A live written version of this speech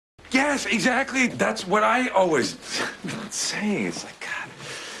Yes, exactly. That's what I always say. It's like, God,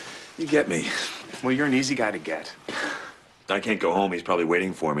 you get me. Well, you're an easy guy to get. I can't go home. He's probably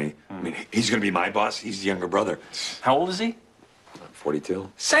waiting for me. I mean, he's going to be my boss. He's the younger brother. How old is he?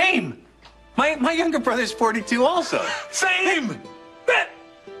 42. Same. My younger brother's 42 also. Same!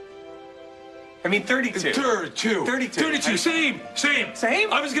 I mean, 32. 32. 32. Same.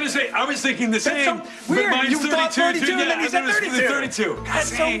 Same? I was thinking the same. That's so weird. But mine's You thought 32. 42 and then you said 32. 32. God,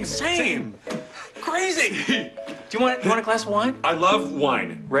 That's same. Crazy. Do you want a glass of wine? I love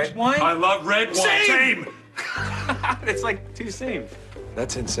wine. Red wine? I love red wine. Same. It's like two same.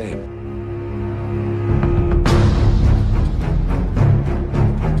 That's insane.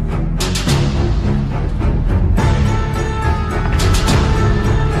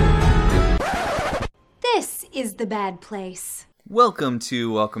 This is The Bad Place. Welcome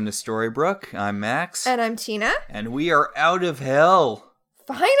to Storybrooke. I'm Max. And I'm Tina. And we are out of hell.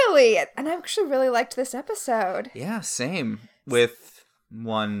 Finally! And I actually really liked this episode. Yeah, same. With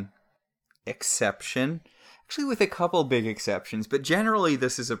one exception. Actually, with a couple big exceptions. But generally,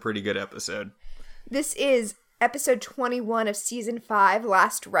 this is a pretty good episode. This is episode 21 of season 5,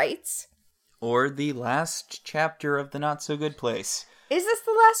 Last Rites. Or the last chapter of The Not So Good Place. Is this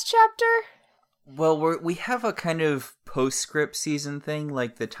the last chapter? Well, we have a kind of postscript season thing,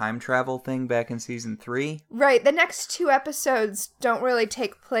 like the time travel thing back in season 3. Right, the next 2 episodes don't really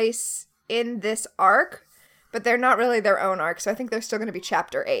take place in this arc, but they're not really their own arc, so I think they're still going to be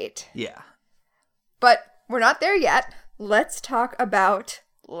chapter 8. Yeah. But we're not there yet. Let's talk about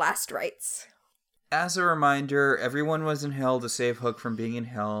Last Rites. As a reminder, everyone was in hell to save Hook from being in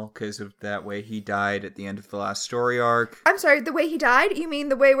hell, because of that way he died at the end of the last story arc. I'm sorry, the way he died? You mean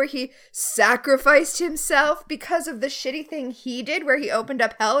the way where he sacrificed himself because of the shitty thing he did, where he opened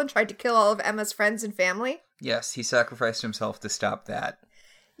up hell and tried to kill all of Emma's friends and family? Yes, he sacrificed himself to stop that.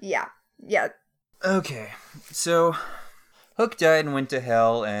 Yeah. Okay, so Hook died and went to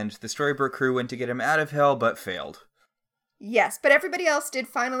hell, and the Storybrooke crew went to get him out of hell, but failed. Yes, but everybody else did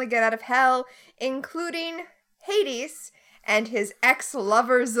finally get out of hell, including Hades and his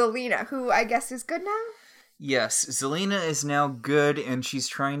ex-lover Zelena, who I guess is good now? Yes, Zelena is now good, and she's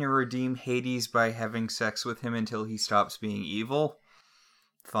trying to redeem Hades by having sex with him until he stops being evil.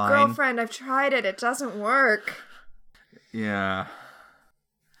 Fine. Girlfriend, I've tried it. It doesn't work. Yeah.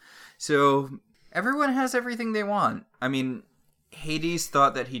 So, everyone has everything they want. I mean, Hades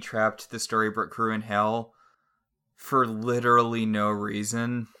thought that he trapped the Storybrooke crew in hell for literally no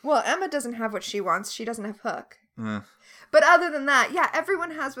reason. Well, Emma doesn't have what she wants. She doesn't have Hook. Eh. But other than that, yeah, everyone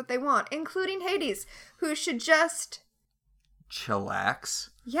has what they want, including Hades, who should just... chillax?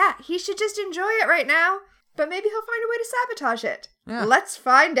 Yeah, he should just enjoy it right now. But maybe he'll find a way to sabotage it. Yeah. Let's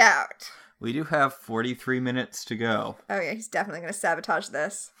find out. We do have 43 minutes to go. Oh yeah, he's definitely going to sabotage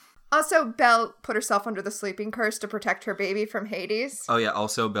this. Also, Belle put herself under the sleeping curse to protect her baby from Hades. Oh yeah,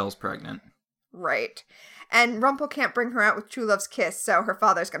 also Belle's pregnant. Right. And Rumpel can't bring her out with True Love's kiss, so her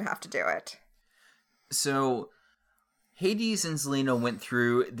father's going to have to do it. So, Hades and Zelena went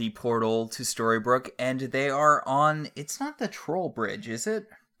through the portal to Storybrooke, and they are on... It's not the Troll Bridge, is it?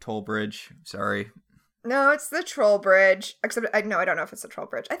 Toll Bridge, sorry. No, it's the Troll Bridge. Except, I don't know if it's the Troll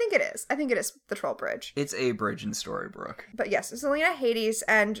Bridge. I think it is. I think it is the Troll Bridge. It's a bridge in Storybrooke. But yes, Zelena, Hades,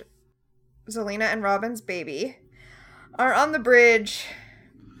 and Zelena and Robin's baby are on the bridge,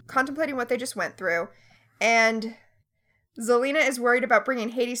 contemplating what they just went through. And Zelena is worried about bringing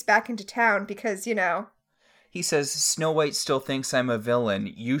Hades back into town because, you know... He says, Snow White still thinks I'm a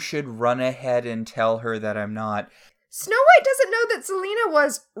villain. You should run ahead and tell her that I'm not. Snow White doesn't know that Zelena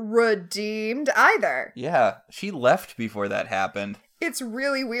was redeemed either. Yeah, she left before that happened. It's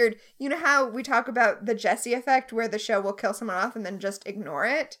really weird. You know how we talk about the Jesse effect, where the show will kill someone off and then just ignore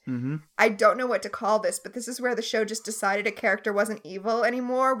it? Mm-hmm. I don't know what to call this, but this is where the show just decided a character wasn't evil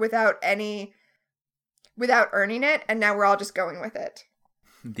anymore without earning it, and now we're all just going with it.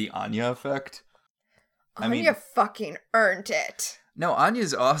 The Anya effect? Anya fucking earned it. No,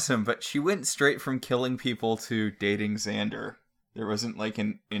 Anya's awesome, but she went straight from killing people to dating Xander. There wasn't like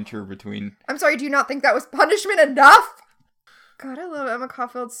an between. I'm sorry, do you not think that was punishment enough? God, I love Emma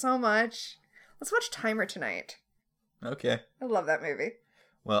Caulfield so much. Let's watch Timer tonight. Okay. I love that movie.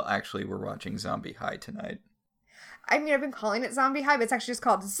 Well, actually, we're watching Zombie High tonight. I mean, I've been calling it Zombie High, but it's actually just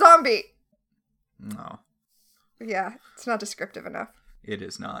called Zombie. No. Yeah, it's not descriptive enough. It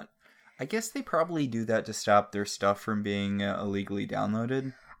is not. I guess they probably do that to stop their stuff from being illegally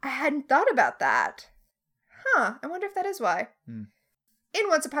downloaded. I hadn't thought about that. Huh, I wonder if that is why. In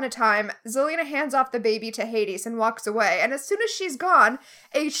Once Upon a Time, Zelena hands off the baby to Hades and walks away, and as soon as she's gone,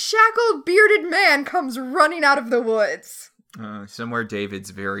 a shackled, bearded man comes running out of the woods. Somewhere David's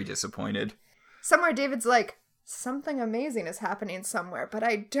very disappointed. Somewhere David's like, something amazing is happening somewhere, but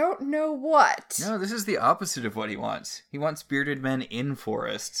I don't know what. No, this is the opposite of what he wants. He wants bearded men in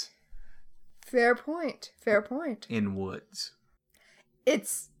forests. Fair point. Fair point. In woods.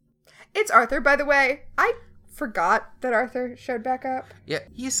 It's Arthur, by the way. I forgot that Arthur showed back up. Yeah,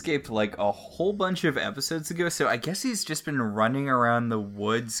 he escaped like a whole bunch of episodes ago, so I guess he's just been running around the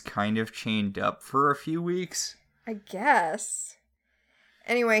woods kind of chained up for a few weeks. I guess.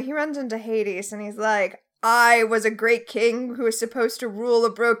 Anyway, he runs into Hades and he's like, I was a great king who was supposed to rule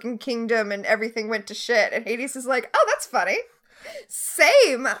a broken kingdom and everything went to shit. And Hades is like, oh, that's funny.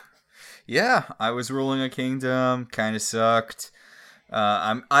 Same. Yeah, I was ruling a kingdom, kind of sucked.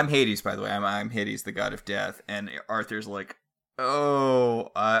 I'm Hades, by the way. I'm Hades, the god of death. And Arthur's like, oh,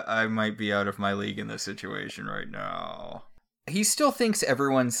 I might be out of my league in this situation right now. He still thinks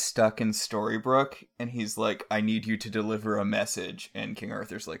everyone's stuck in Storybrooke, and he's like, I need you to deliver a message. And King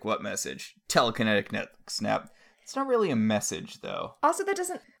Arthur's like, what message? Telekinetic snap. It's not really a message, though. Also, that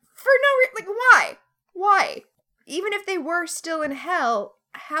doesn't... For no reason... Like, why? Why? Even if they were still in hell,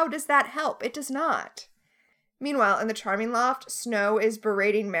 how does that help? It does not. Meanwhile, in the Charming Loft, Snow is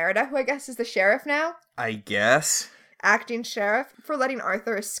berating Merida, who I guess is the sheriff now. I guess. Acting sheriff, for letting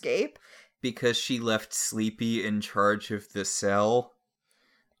Arthur escape. Because she left Sleepy in charge of the cell.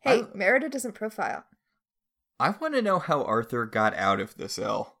 Hey, Merida doesn't profile. I want to know how Arthur got out of the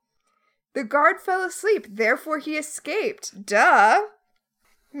cell. The guard fell asleep, therefore he escaped. Duh.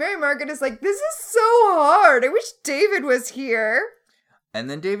 Mary Margaret is like, this is so hard. I wish David was here. And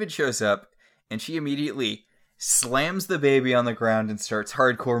then David shows up, and she immediately slams the baby on the ground and starts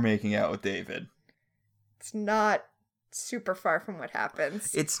hardcore making out with David. It's not super far from what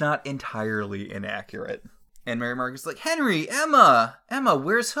happens. It's not entirely inaccurate. And Mary Margaret's like, Henry, Emma,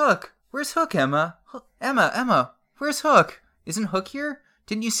 where's Hook? Where's Hook, Emma? Emma, where's Hook? Isn't Hook here?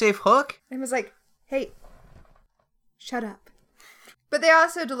 Didn't you save Hook? Emma's like, hey, shut up. But they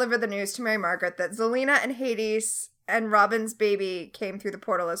also deliver the news to Mary Margaret that Zelena and Hades and Robin's baby came through the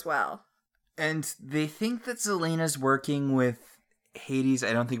portal as well. And they think that Zelena's working with Hades.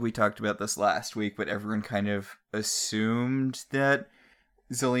 I don't think we talked about this last week, but everyone kind of assumed that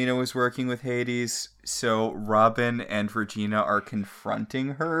Zelena was working with Hades, so Robin and Regina are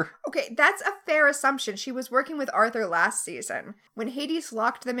confronting her. Okay, that's a fair assumption. She was working with Arthur last season, when Hades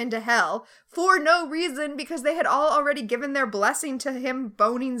locked them into hell, for no reason, because they had all already given their blessing to him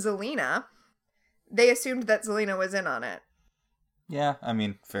boning Zelena. They assumed that Zelena was in on it. Yeah, I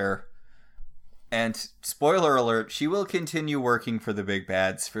mean, fair. And spoiler alert, she will continue working for the big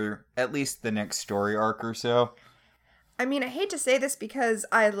bads for at least the next story arc or so. I mean, I hate to say this because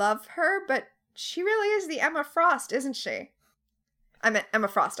I love her, but she really is the Emma Frost, isn't she? I meant Emma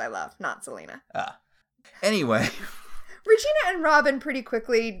Frost I love, not Zelena. Anyway. Regina and Robin pretty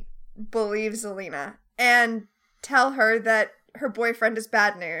quickly believe Zelena and tell her that her boyfriend is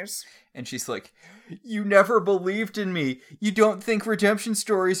bad news. And she's like, you never believed in me. You don't think redemption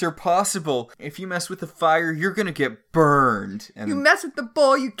stories are possible. If you mess with the fire, you're gonna get burned. And you mess with the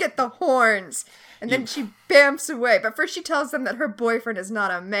bull, you get the horns. And then she bamfs away. But first she tells them that her boyfriend is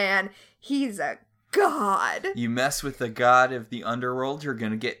not a man. He's a god. You mess with the god of the underworld, you're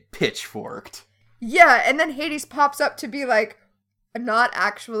gonna get pitchforked. Yeah, and then Hades pops up to be like, I'm not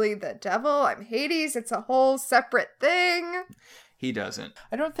actually the devil. I'm Hades. It's a whole separate thing. He doesn't.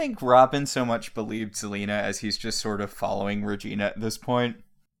 I don't think Robin so much believed Zelena as he's just sort of following Regina at this point.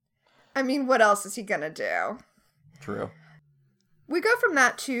 I mean, what else is he gonna do? True. We go from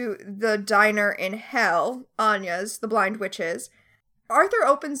that to the diner in hell, Anya's, the blind witches. Arthur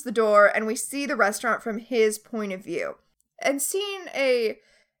opens the door and we see the restaurant from his point of view. And seeing a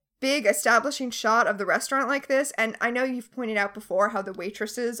big establishing shot of the restaurant like this, and I know you've pointed out before how the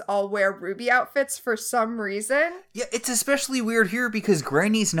waitresses all wear Ruby outfits for some reason. Yeah, it's especially weird here because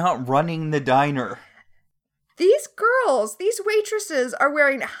Granny's not running the diner. These girls, these waitresses are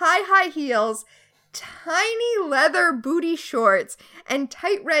wearing high heels, tiny leather booty shorts, and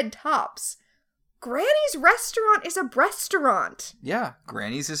tight red tops. Granny's restaurant is a restaurant. Yeah,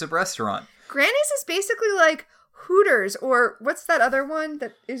 Granny's is a restaurant. Granny's is basically like Hooters, or what's that other one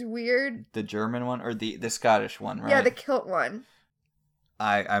that is weird? The German one, or the Scottish one, right? Yeah, the kilt one.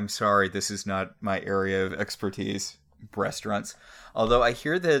 I'm sorry, this is not my area of expertise, restaurants. Although I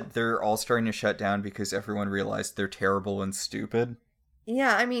hear that they're all starting to shut down because everyone realized they're terrible and stupid.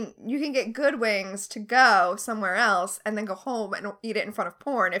 Yeah, I mean, you can get good wings to go somewhere else and then go home and eat it in front of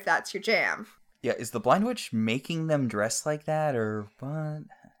porn if that's your jam. Yeah, is the Blind Witch making them dress like that, or what?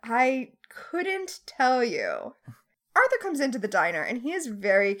 I couldn't tell you. Arthur comes into the diner and he is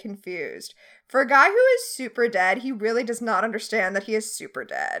very confused. For a guy who is super dead, he really does not understand that he is super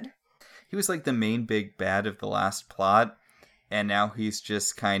dead. He was like the main big bad of the last plot, and now he's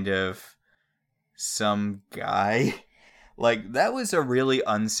just kind of some guy. Like, that was a really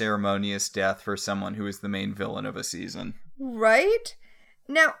unceremonious death for someone who was the main villain of a season. Right?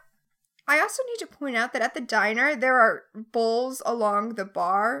 Now, I also need to point out that at the diner, there are bowls along the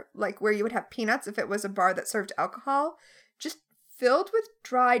bar, like where you would have peanuts if it was a bar that served alcohol, just filled with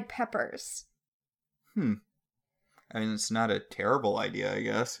dried peppers. I mean, it's not a terrible idea, I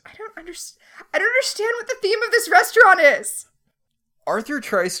guess. I don't understand what the theme of this restaurant is. Arthur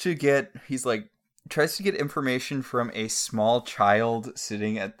tries to get information from a small child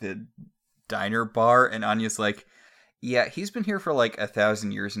sitting at the diner bar, and Anya's like, yeah, he's been here for like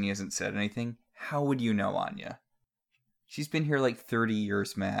 1,000 years and he hasn't said anything. How would you know, Anya? She's been here like 30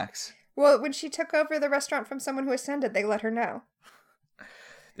 years max. Well, when she took over the restaurant from someone who ascended, they let her know.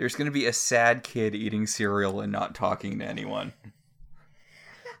 There's going to be a sad kid eating cereal and not talking to anyone.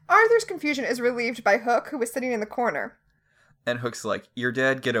 Arthur's confusion is relieved by Hook, who is sitting in the corner. And Hook's like, you're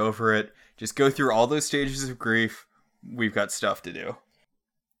dead, get over it. Just go through all those stages of grief. We've got stuff to do.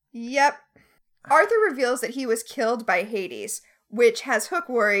 Yep. Arthur reveals that he was killed by Hades, which has Hook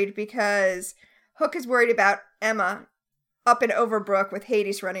worried because Hook is worried about Emma up in Overbrook with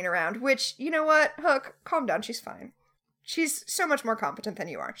Hades running around, which, you know what, Hook, calm down, she's fine. She's so much more competent than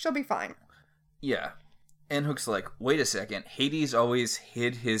you are. She'll be fine. Yeah. And Hook's like, wait a second, Hades always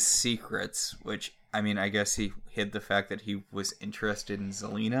hid his secrets, which, I mean, I guess he hid the fact that he was interested in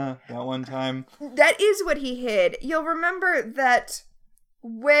Zelina that one time. That is what he hid. You'll remember that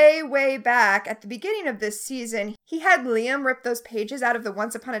way back at the beginning of this season, he had Liam rip those pages out of the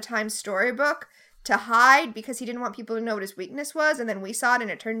Once Upon a Time storybook to hide because he didn't want people to know what his weakness was, and then we saw it and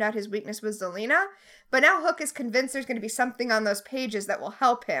it turned out his weakness was Zelina. But now Hook is convinced there's going to be something on those pages that will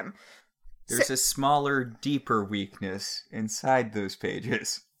help him. There's a smaller, deeper weakness inside those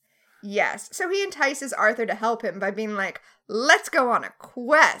pages. Yes, so he entices Arthur to help him by being like, let's go on a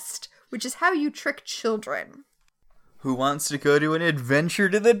quest, which is how you trick children. Who wants to go to an adventure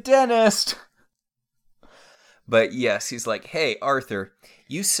to the dentist? But yes, he's like, hey, Arthur,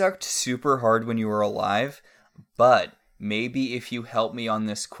 you sucked super hard when you were alive, but maybe if you help me on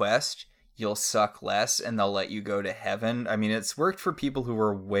this quest, you'll suck less and they'll let you go to heaven. I mean, it's worked for people who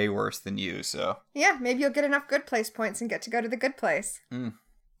were way worse than you, so. Yeah, maybe you'll get enough good place points and get to go to the good place.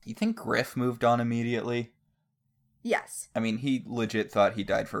 You think Griff moved on immediately? Yes. I mean, he legit thought he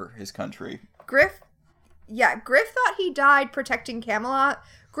died for his country. Griff thought he died protecting Camelot.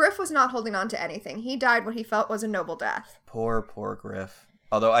 Griff was not holding on to anything. He died what he felt was a noble death. Poor Griff.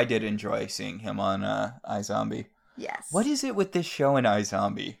 Although I did enjoy seeing him on iZombie. Yes. What is it with this show and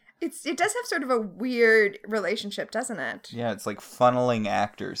iZombie? It does have sort of a weird relationship, doesn't it? Yeah, it's like funneling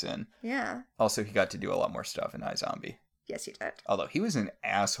actors in. Yeah. Also, he got to do a lot more stuff in iZombie. Yes, he did. Although he was an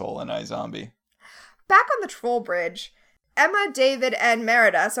asshole in iZombie. Back on the troll bridge, Emma, David, and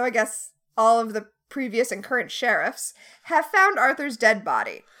Merida, so I guess all of the previous and current sheriffs, have found Arthur's dead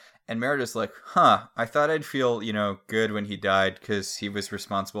body. And Merida's like, I thought I'd feel, good when he died because he was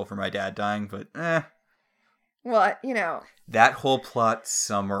responsible for my dad dying, but What, That whole plot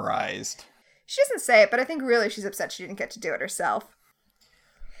summarized. She doesn't say it, but I think really she's upset she didn't get to do it herself.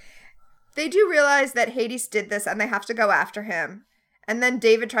 They do realize that Hades did this and they have to go after him. And then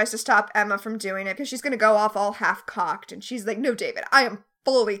David tries to stop Emma from doing it because she's going to go off all half-cocked. And she's like, no, David, I am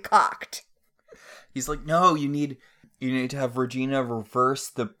fully cocked. He's like, no, you need to have Regina reverse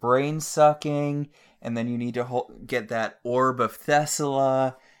the brain sucking, and then you need to get that orb of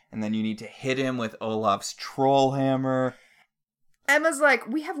Thessala, and then you need to hit him with Olaf's troll hammer. Emma's like,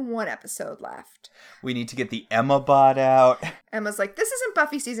 we have one episode left. We need to get the Emma bot out. Emma's like, this isn't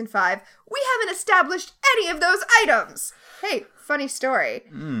Buffy season 5. We haven't established any of those items. Hey, funny story.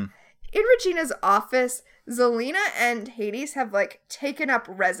 In Regina's office, Zelina and Hades have, taken up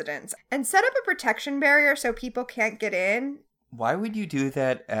residence and set up a protection barrier so people can't get in. Why would you do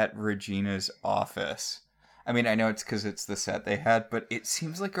that at Regina's office? I mean, I know it's because it's the set they had, but it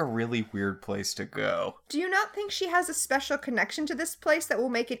seems like a really weird place to go. Do you not think she has a special connection to this place that will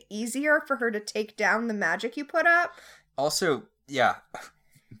make it easier for her to take down the magic you put up? Also, yeah.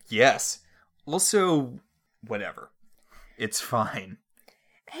 Yes. Also, whatever. It's fine.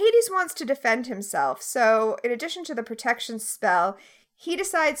 Hades wants to defend himself, so in addition to the protection spell, he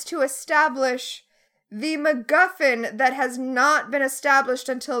decides to establish the MacGuffin that has not been established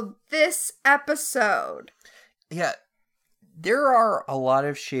until this episode. Yeah, there are a lot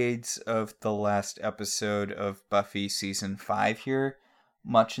of shades of the last episode of Buffy season 5 here,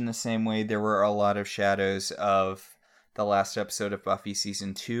 much in the same way there were a lot of shadows of the last episode of Buffy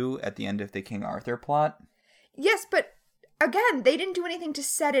season 2 at the end of the King Arthur plot. Yes, but again, they didn't do anything to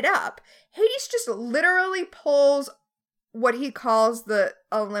set it up. Hades just literally pulls what he calls the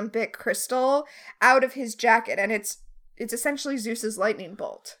Olympic crystal out of his jacket, and it's essentially Zeus's lightning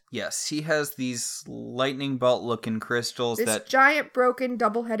bolt. Yes, he has these lightning bolt looking crystals This that... giant broken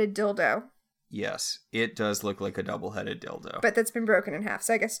double-headed dildo. Yes, it does look like a double-headed dildo. But that's been broken in half,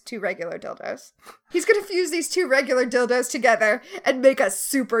 so I guess 2 regular dildos. He's gonna fuse these 2 regular dildos together and make a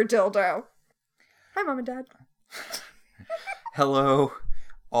super dildo. Hi, Mom and Dad. Hello,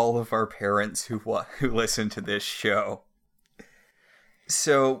 all of our parents who listen to this show.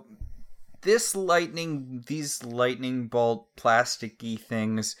 So, these lightning bolt plasticky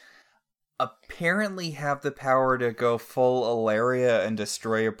things apparently have the power to go full Ilaria and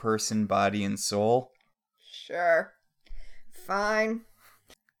destroy a person, body, and soul. Sure. Fine.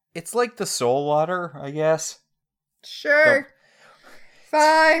 It's like the soul water, I guess. Sure.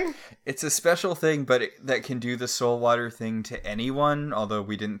 Fine. It's a special thing, but that can do the soul water thing to anyone, although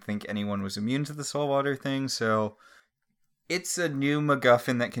we didn't think anyone was immune to the soul water thing, so it's a new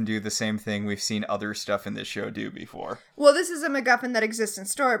MacGuffin that can do the same thing we've seen other stuff in this show do before. Well, this is a MacGuffin that exists in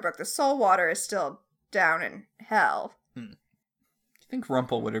Storybrooke. The soul water is still down in hell. Do you think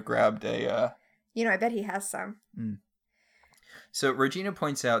Rumpel would have grabbed a... I bet he has some. So Regina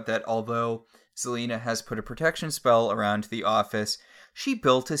points out that although Zelena has put a protection spell around the office, she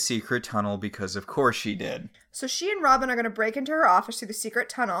built a secret tunnel because of course she did. So she and Robin are going to break into her office through the secret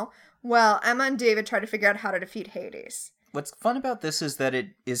tunnel, while Emma and David try to figure out how to defeat Hades. What's fun about this is that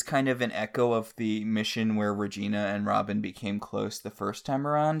it is kind of an echo of the mission where Regina and Robin became close the first time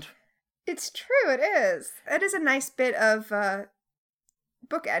around. It's true, it is. It is a nice bit of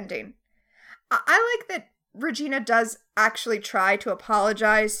book ending. I like that Regina does actually try to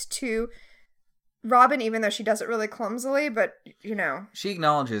apologize to Robin, even though she does it really clumsily, but, She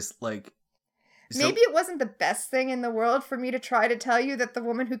acknowledges, maybe it wasn't the best thing in the world for me to try to tell you that the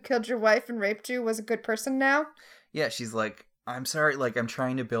woman who killed your wife and raped you was a good person now. Yeah, she's like, I'm sorry, I'm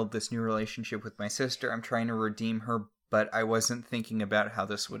trying to build this new relationship with my sister. I'm trying to redeem her, but I wasn't thinking about how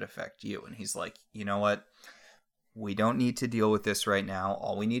this would affect you. And he's like, you know what? We don't need to deal with this right now.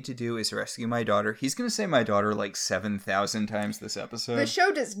 All we need to do is rescue my daughter. He's going to say my daughter 7,000 times this episode. The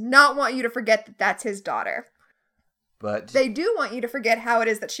show does not want you to forget that that's his daughter. But they do want you to forget how it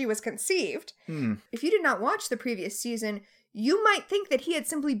is that she was conceived. If you did not watch the previous season, you might think that he had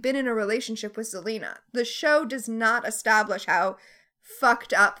simply been in a relationship with Zelena. The show does not establish how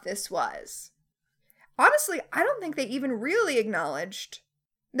fucked up this was. Honestly, I don't think they even really acknowledged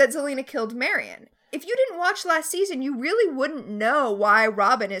that Zelena killed Marion. If you didn't watch last season, you really wouldn't know why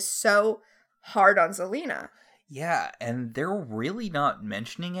Robin is so hard on Zelena. Yeah, and they're really not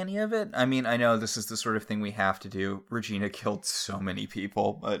mentioning any of it. I mean, I know this is the sort of thing we have to do. Regina killed so many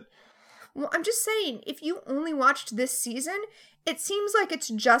people, but... Well, I'm just saying, if you only watched this season, it seems like it's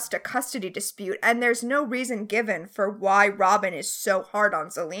just a custody dispute, and there's no reason given for why Robin is so hard on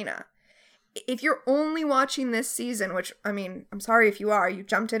Zelena. If you're only watching this season, which, I mean, I'm sorry if you are, you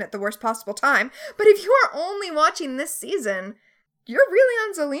jumped in at the worst possible time, but if you are only watching this season, you're really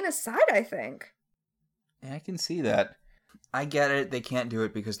on Zelena's side, I think. Yeah, I can see that. I get it, they can't do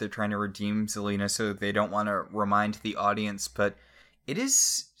it because they're trying to redeem Zelena, so they don't want to remind the audience, but it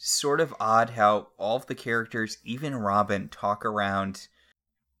is sort of odd how all of the characters, even Robin, talk around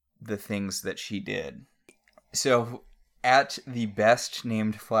the things that she did. So... at the best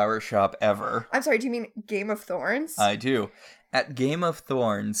named flower shop ever. I'm sorry, do you mean Game of Thorns? I do. At Game of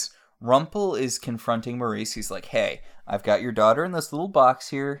Thorns, Rumpel is confronting Maurice. He's like, hey, I've got your daughter in this little box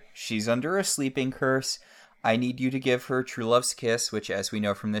here. She's under a sleeping curse. I need you to give her true love's kiss, which, as we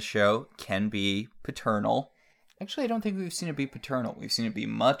know from this show, can be paternal. Actually, I don't think we've seen it be paternal. We've seen it be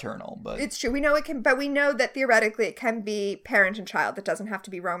maternal, but... It's true. We know it can, but we know that theoretically it can be parent and child. It doesn't have to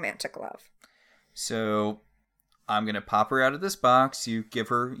be romantic love. So... I'm going to pop her out of this box. You give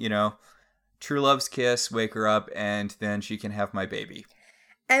her, true love's kiss, wake her up, and then she can have my baby.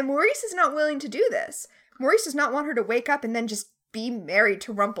 And Maurice is not willing to do this. Maurice does not want her to wake up and then just be married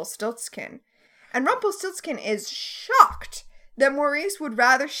to Rumpelstiltskin. And Rumpelstiltskin is shocked that Maurice would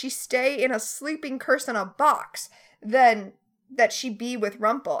rather she stay in a sleeping curse in a box than that she be with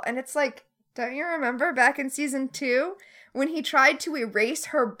Rumpel. And it's like, don't you remember back in season 2 when he tried to erase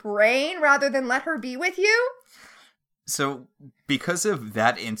her brain rather than let her be with you? So, because of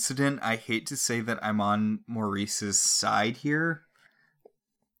that incident, I hate to say that I'm on Maurice's side here.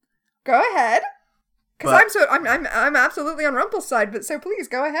 Go ahead. Because I'm absolutely on Rumpel's side, but so please,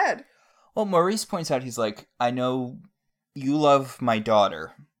 go ahead. Well, Maurice points out, he's like, I know you love my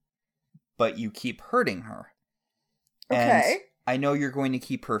daughter, but you keep hurting her. Okay. And I know you're going to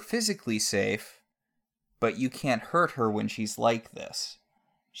keep her physically safe, but you can't hurt her when she's like this.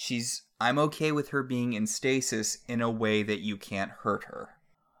 I'm okay with her being in stasis in a way that you can't hurt her.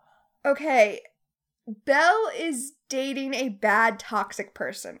 Okay. Belle is dating a bad toxic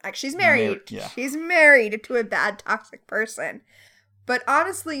person. Like, she's married. Yeah. She's married to a bad toxic person. But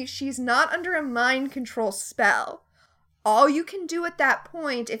honestly, she's not under a mind control spell. All you can do at that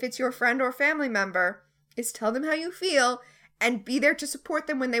point, if it's your friend or family member, is tell them how you feel and be there to support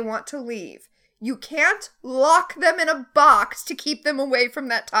them when they want to leave. You can't lock them in a box to keep them away from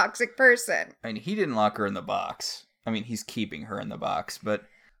that toxic person. I mean, he didn't lock her in the box. I mean, he's keeping her in the box, but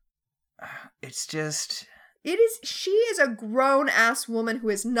it's just... She is a grown-ass woman who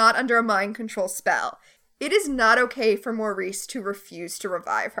is not under a mind control spell. It is not okay for Maurice to refuse to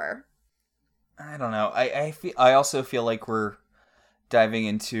revive her. I don't know. I also feel like we're diving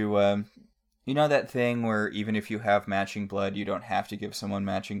into, you know that thing where even if you have matching blood, you don't have to give someone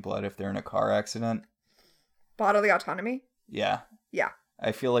matching blood if they're in a car accident? Bodily autonomy? Yeah. Yeah.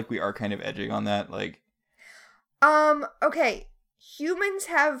 I feel like we are kind of edging on that, like... Okay. Humans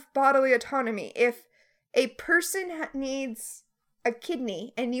have bodily autonomy. If a person needs a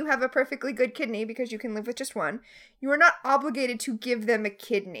kidney and you have a perfectly good kidney because you can live with just one, you are not obligated to give them a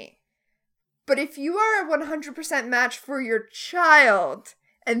kidney. But if you are a 100% match for your child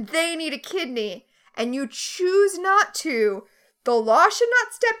and they need a kidney and you choose not to, the law should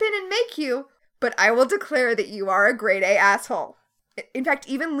not step in and make you, but I will declare that you are a grade A asshole. In fact,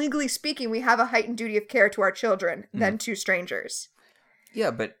 even legally speaking, we have a heightened duty of care to our children than to strangers.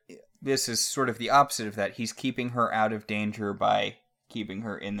 Yeah, but this is sort of the opposite of that. He's keeping her out of danger by keeping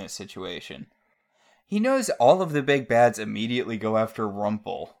her in this situation. He knows all of the big bads immediately go after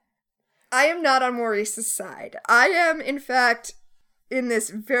Rumple. I am not on Maurice's side. I am, in fact, in this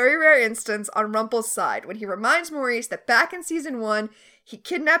very rare instance, on Rumple's side, when he reminds Maurice that back in season 1, he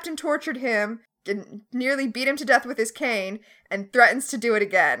kidnapped and tortured him, and nearly beat him to death with his cane, and threatens to do it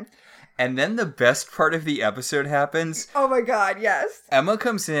again. And then the best part of the episode happens. Oh my god, yes. Emma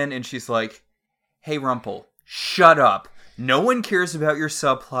comes in and she's like, "Hey, Rumple, shut up. No one cares about your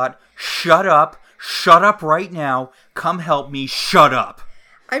subplot. Shut up. Shut up right now. Come help me. Shut up."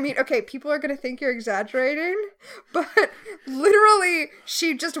 I mean, okay, people are going to think you're exaggerating, but literally,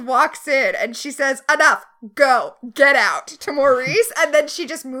 she just walks in and she says, "Enough, go, get out," to Maurice, and then she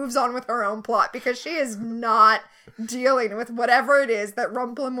just moves on with her own plot because she is not dealing with whatever it is that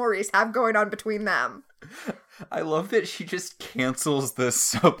Rumple and Maurice have going on between them. I love that she just cancels the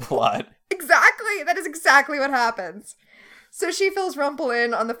subplot. Exactly, that is exactly what happens. So she fills Rumple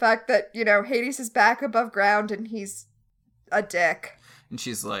in on the fact that, you know, Hades is back above ground and he's a dick. And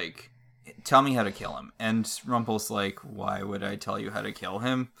she's like, "Tell me how to kill him." And Rumple's like, "Why would I tell you how to kill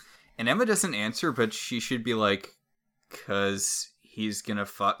him?" And Emma doesn't answer, but she should be like, "'Cause he's gonna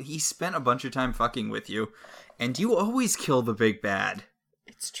fuck. He spent a bunch of time fucking with you, and you always kill the big bad."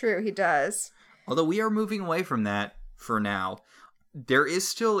 It's true, he does. Although we are moving away from that for now. There is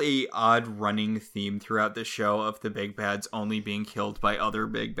still a odd running theme throughout the show of the big bads only being killed by other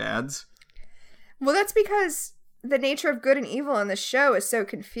big bads. Well, that's because the nature of good and evil in the show is so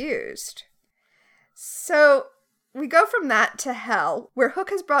confused. So we go from that to Hell, where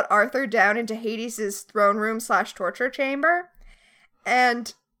Hook has brought Arthur down into Hades' throne room / torture chamber.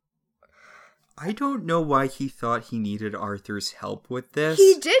 And I don't know why he thought he needed Arthur's help with this.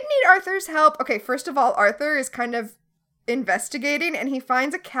 he did need Arthur's help. Okay, first of all, Arthur is kind of investigating and he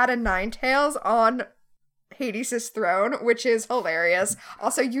finds a cat of nine tails on Hades' throne, which is hilarious.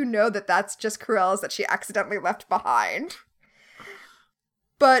 Also, you know that that's just Cruella's that she accidentally left behind.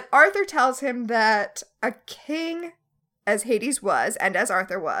 But Arthur tells him that a king, as Hades was, and as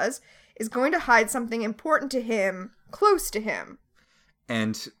Arthur was, is going to hide something important to him, close to him.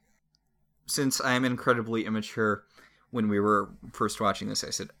 And since I am incredibly immature, when we were first watching this, I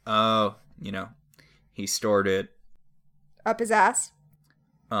said, "Oh, you know, he stored it." Up his ass?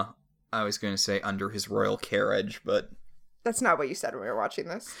 I was going to say under his royal carriage, but... That's not what you said when we were watching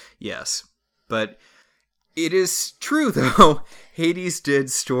this. Yes. But it is true, though. Hades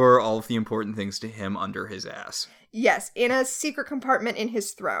did store all of the important things to him under his ass. Yes, in a secret compartment in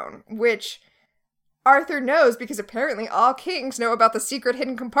his throne, which Arthur knows because apparently all kings know about the secret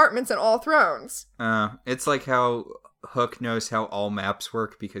hidden compartments in all thrones. It's like how Hook knows how all maps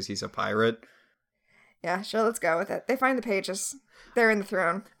work because he's a pirate. Yeah, sure, let's go with it. They find the pages. They're in the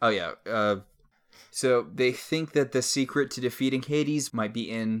throne. Oh, yeah. So they think that the secret to defeating Hades might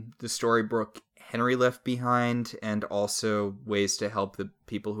be in the Storybrooke Henry left behind, and also ways to help the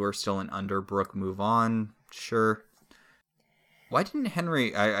people who are still in Underbrook move on. Sure. Why didn't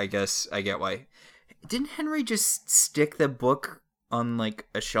Henry... I guess I get why. Didn't Henry just stick the book on, like,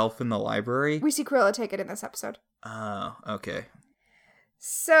 a shelf in the library? We see Cruella take it in this episode. Oh, okay.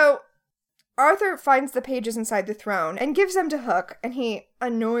 So, Arthur finds the pages inside the throne and gives them to Hook, and he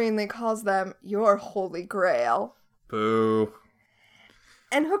annoyingly calls them your holy grail. Boo.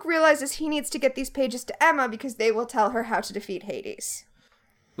 And Hook realizes he needs to get these pages to Emma because they will tell her how to defeat Hades.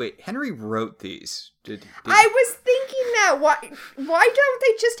 Wait, Henry wrote these. I was thinking that. Why don't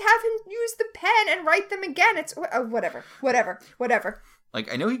they just have him use the pen and write them again? It's whatever.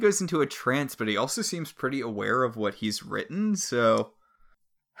 Like, I know he goes into a trance, but he also seems pretty aware of what he's written, so...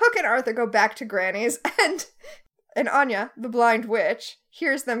 Hook and Arthur go back to Granny's, and Anya, the blind witch,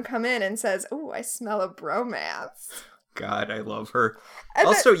 hears them come in and says, "Ooh, I smell a bromance." God, I love her. And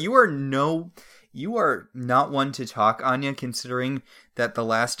also, you are not one to talk, Anya, considering that the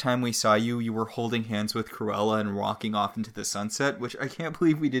last time we saw you, you were holding hands with Cruella and walking off into the sunset, which I can't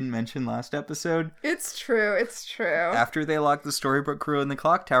believe we didn't mention last episode. It's true. After they locked the Storybook crew in the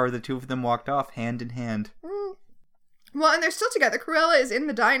clock tower, the two of them walked off hand in hand. Well, and they're still together. Cruella is in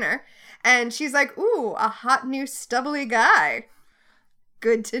the diner, and she's like, "Ooh, a hot new stubbly guy.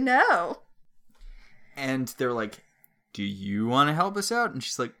 Good to know." And they're like, "Do you want to help us out?" And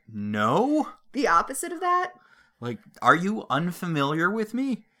she's like, "No." The opposite of that? Like, are you unfamiliar with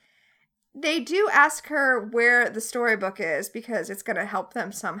me? They do ask her where the storybook is because it's going to help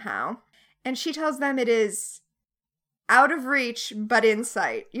them somehow. And she tells them it is out of reach, but in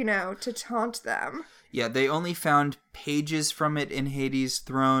sight, to taunt them. Yeah, they only found pages from it in Hades'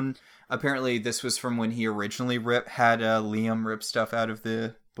 throne. Apparently, this was from when he originally had Liam rip stuff out of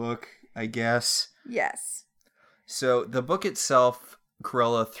the book, I guess. Yes. So, the book itself,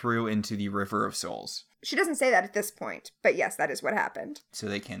 Cruella threw into the River of Souls. She doesn't say that at this point, but yes, that is what happened. So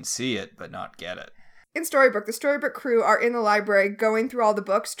they can see it, but not get it. In Storybook, the Storybook crew are in the library going through all the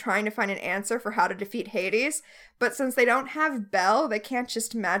books trying to find an answer for how to defeat Hades, but since they don't have Belle, they can't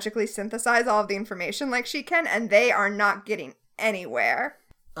just magically synthesize all of the information like she can, and they are not getting anywhere.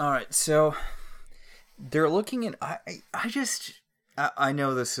 Alright, so they're looking at... I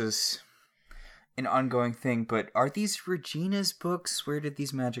know this is an ongoing thing, but are these Regina's books? Where did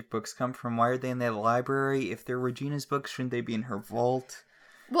these magic books come from? Why are they in the library? If they're Regina's books, shouldn't they be in her vault?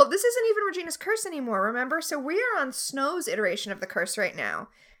 Well, this isn't even Regina's curse anymore, remember? So we are on Snow's iteration of the curse right now,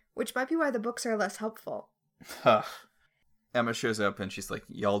 which might be why the books are less helpful. Huh. Emma shows up and she's like,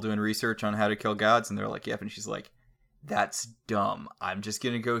 "Y'all doing research on how to kill gods?" And they're like, "Yep." And she's like, "That's dumb. I'm just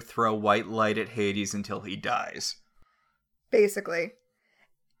gonna go throw white light at Hades until he dies." Basically.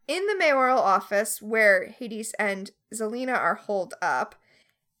 In the mayoral office, where Hades and Zelina are holed up,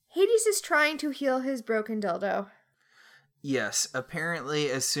 Hades is trying to heal his broken dildo. Yes, apparently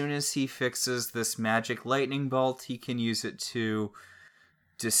as soon as he fixes this magic lightning bolt, he can use it to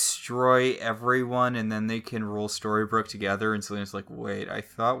destroy everyone, and then they can rule Storybrooke together. And Selena's like, "Wait, I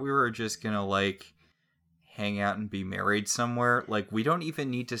thought we were just gonna, hang out and be married somewhere. We don't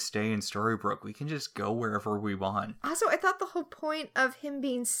even need to stay in Storybrooke. We can just go wherever we want." Also, I thought the whole point of him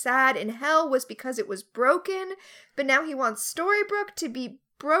being sad in hell was because it was broken, but now he wants Storybrooke to be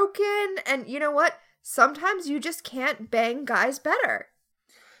broken, and you know what? Sometimes you just can't bang guys better.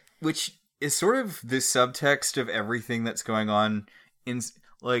 Which is sort of the subtext of everything that's going on in,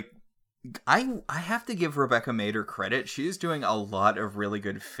 I have to give Rebecca Mader credit. She is doing a lot of really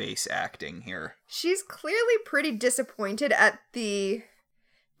good face acting here. She's clearly pretty disappointed at the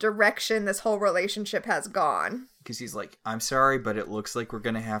direction this whole relationship has gone. Because he's like, "I'm sorry, but it looks like we're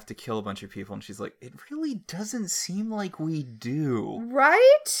going to have to kill a bunch of people." And she's like, "It really doesn't seem like we do."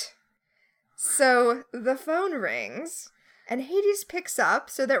 Right? So the phone rings, and Hades picks up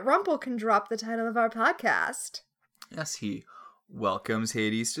so that Rumpel can drop the title of our podcast. Yes, he welcomes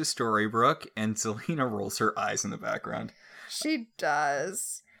Hades to Storybrooke, and Zelina rolls her eyes in the background. She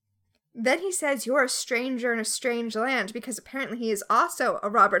does. Then he says, "You're a stranger in a strange land," because apparently he is also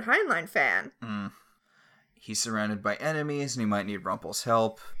a Robert Heinlein fan. He's surrounded by enemies, and he might need Rumpel's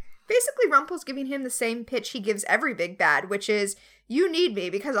help. Basically, Rumpel's giving him the same pitch he gives every big bad, which is, "You need me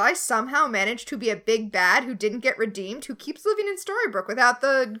because I somehow managed to be a big bad who didn't get redeemed, who keeps living in Storybrooke without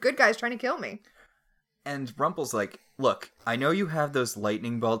the good guys trying to kill me." And Rumpel's like, "Look, I know you have those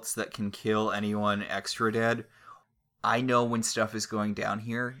lightning bolts that can kill anyone extra dead. I know when stuff is going down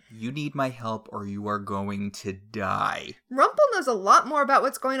here. You need my help or you are going to die." Rumpel knows a lot more about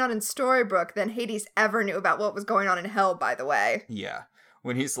what's going on in Storybrooke than Hades ever knew about what was going on in Hell, by the way. Yeah.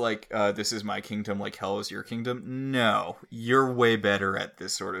 When he's like, "This is my kingdom, like hell is your kingdom." No, you're way better at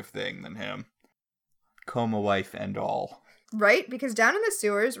this sort of thing than him. Coma wife and all. Right? Because down in the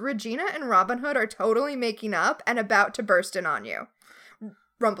sewers, Regina and Robin Hood are totally making up and about to burst in on you.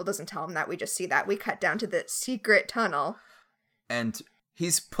 Rumple doesn't tell him that. We just see that. We cut down to the secret tunnel. And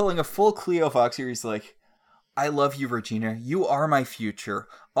he's pulling a full Cleo Fox here. He's like, I love you, Regina. You are my future.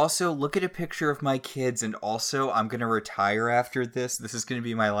 Also, look at a picture of my kids. And also, I'm going to retire after this. This is going to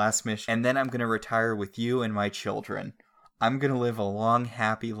be my last mission. And then I'm going to retire with you and my children. I'm going to live a long,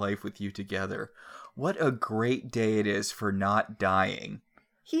 happy life with you together. What a great day it is for not dying.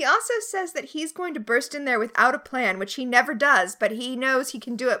 He also says that he's going to burst in there without a plan, which he never does, but he knows he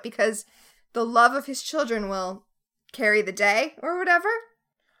can do it because the love of his children will carry the day or whatever.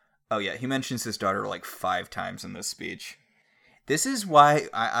 Oh yeah, he mentions his daughter like 5 times in this speech. This is why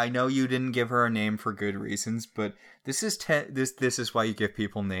I know you didn't give her a name for good reasons, but this is this is why you give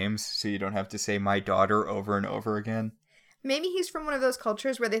people names, so you don't have to say my daughter over and over again. Maybe he's from one of those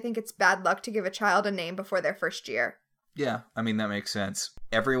cultures where they think it's bad luck to give a child a name before their first year. Yeah, I mean, that makes sense.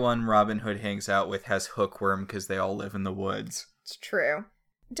 Everyone Robin Hood hangs out with has Hookworm because they all live in the woods. It's true.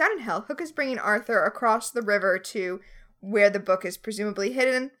 Down in Hell, Hook is bringing Arthur across the river to where the book is presumably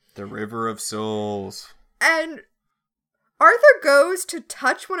hidden. The River of Souls. And Arthur goes to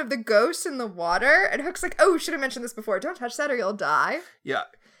touch one of the ghosts in the water, and Hook's like, oh, should have mentioned this before. Don't touch that or you'll die. Yeah,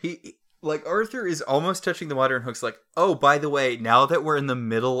 Arthur is almost touching the water, and Hook's like, oh, by the way, now that we're in the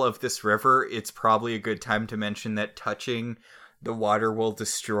middle of this river, it's probably a good time to mention that touching the water will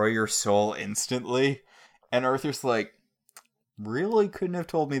destroy your soul instantly. And Arthur's like, really? Couldn't have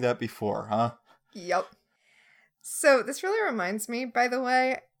told me that before, huh? Yep. So this really reminds me, by the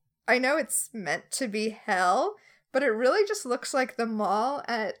way, I know it's meant to be hell, but it really just looks like the mall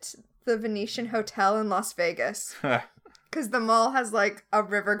at the Venetian Hotel in Las Vegas. Because the mall has, like, a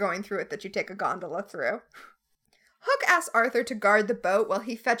river going through it that you take a gondola through. Hook asks Arthur to guard the boat while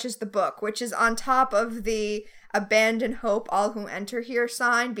he fetches the book, which is on top of the Abandon Hope, All Who Enter Here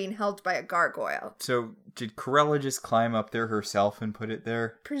sign being held by a gargoyle. So, did Corella just climb up there herself and put it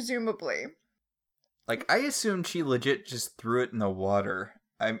there? Presumably. Like, I assumed she legit just threw it in the water.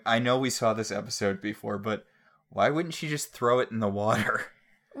 I know we saw this episode before, but why wouldn't she just throw it in the water?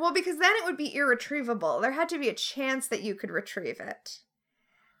 Well, because then it would be irretrievable. There had to be a chance that you could retrieve it.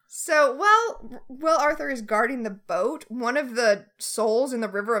 So, while Arthur is guarding the boat, one of the souls in the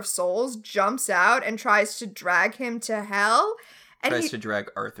River of Souls jumps out and tries to drag him to hell. And Tries to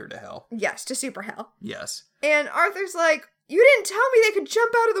drag Arthur to hell. Yes, to super hell. Yes. And Arthur's like, you didn't tell me they could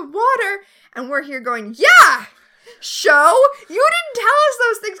jump out of the water. And we're here going, yeah! Show! You didn't tell us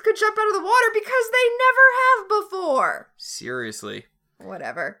those things could jump out of the water because they never have before. Seriously.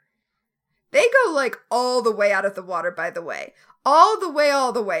 Whatever. They go, like, all the way out of the water, by the way. All the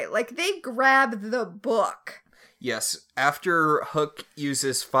way. Like, they grab the book. Yes. After Hook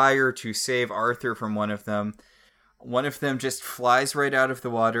uses fire to save Arthur from one of them just flies right out of the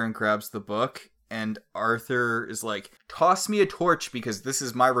water and grabs the book. And Arthur is like, toss me a torch because this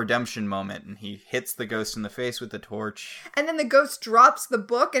is my redemption moment. And he hits the ghost in the face with the torch. And then the ghost drops the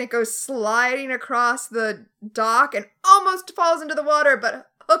book and it goes sliding across the dock and almost falls into the water,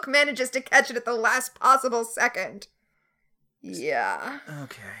 but Hook manages to catch it at the last possible second. Yeah.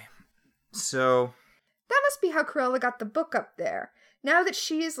 Okay. So... that must be how Corella got the book up there. Now that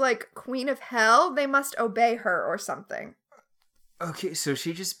she's, like, Queen of Hell, they must obey her or something. Okay, so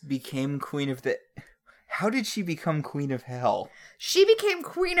she just became Queen of the... How did she become Queen of Hell? She became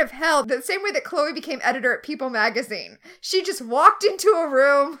Queen of Hell the same way that Chloe became editor at People magazine. She just walked into a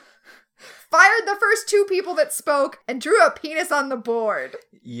room, fired the first 2 people that spoke, and drew a penis on the board.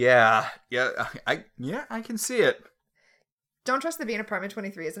 Yeah, I can see it. Don't Trust the Bee in Apartment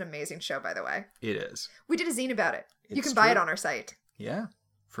 23 is an amazing show, by the way. It is. We did a zine about it. You It's can buy it true. on our site. Yeah,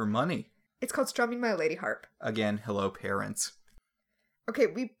 for money. It's called Strumming My Lady Harp. Again, hello, parents. Okay,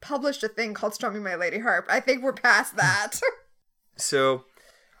 we published a thing called Strumming My Lady Harp. I think we're past that. So,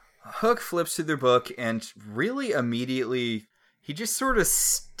 Hook flips through their book and really immediately, he just sort of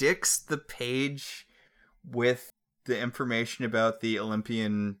sticks the page with the information about the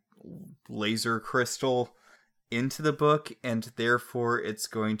Olympian laser crystal into the book, and therefore it's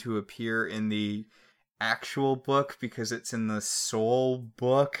going to appear in the actual book because it's in the Soul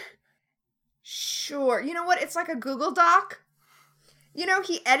book. Sure. You know what? It's like a Google Doc. You know,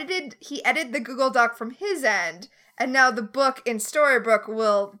 he edited the Google Doc from his end, and now the book in Storybrooke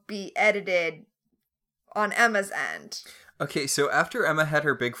will be edited on Emma's end. Okay, so after Emma had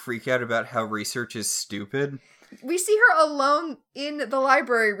her big freak out about how research is stupid, we see her alone in the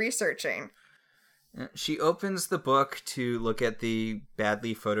library researching. she opens the book to look at the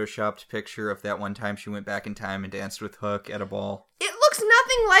badly photoshopped picture of that one time she went back in time and danced with Hook at a ball. It looks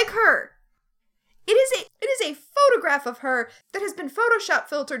nothing like her. It is a photograph of her that has been Photoshop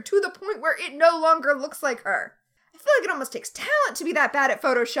filtered to the point where it no longer looks like her. I feel like it almost takes talent to be that bad at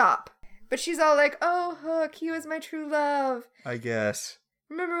Photoshop. But she's all like, oh, Hook, he was my true love. I guess.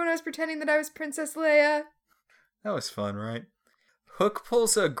 Remember when I was pretending that I was Princess Leia? That was fun, right? Hook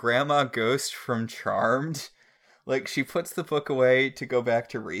pulls a grandma ghost from Charmed. Like, she puts the book away to go back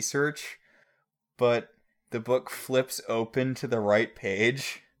to research, but the book flips open to the right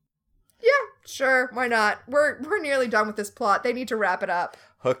page. Yeah, sure, why not? We're nearly done with this plot. They need to wrap it up.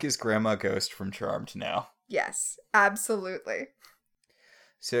 Hook is Grandma Ghost from Charmed now. Yes, absolutely.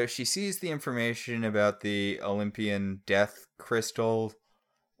 So she sees the information about the Olympian death crystal,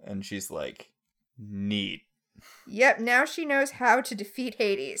 and she's like, neat. Yep, now she knows how to defeat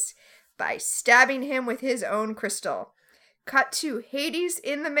Hades by stabbing him with his own crystal. Cut to Hades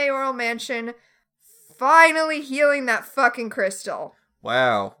in the mayoral mansion, finally healing that fucking crystal.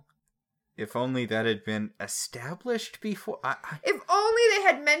 Wow. If only that had been established before. If only they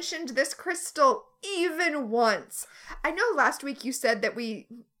had mentioned this crystal even once. I know last week you said that we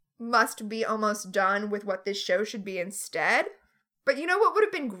must be almost done with what this show should be instead. But you know what would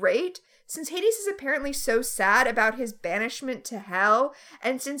have been great? Since Hades is apparently so sad about his banishment to hell,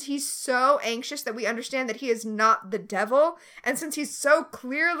 and since he's so anxious that we understand that he is not the devil, and since he's so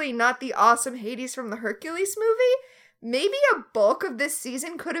clearly not the awesome Hades from the Hercules movie, maybe a bulk of this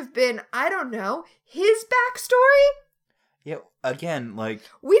season could have been, I don't know, his backstory? Yeah, again, like...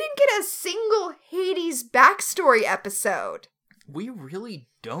 We didn't get a single Hades backstory episode. We really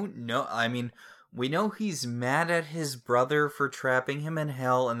don't know. I mean, we know he's mad at his brother for trapping him in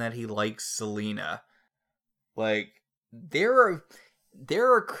hell and that he likes Selena. Like, there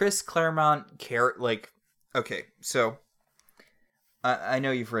are Chris Claremont okay, so I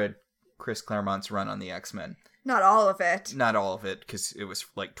know you've read Chris Claremont's run on the X-Men. Not all of it. Not all of it, because it was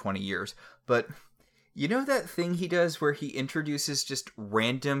like 20 years. But you know that thing he does where he introduces just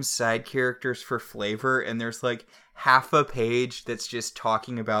random side characters for flavor, and there's like half a page that's just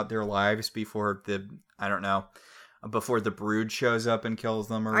talking about their lives before before the Brood shows up and kills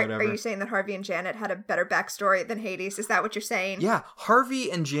them or whatever. Are you saying that Harvey and Janet had a better backstory than Hades? Is that what you're saying? Yeah,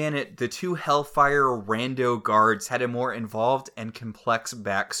 Harvey and Janet, the two Hellfire rando guards, had a more involved and complex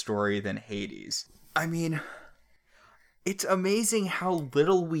backstory than Hades. I mean, it's amazing how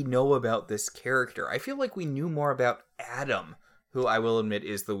little we know about this character. I feel like we knew more about Adam, who I will admit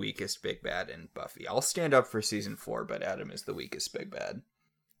is the weakest big bad in Buffy. I'll stand up for season 4, but Adam is the weakest big bad.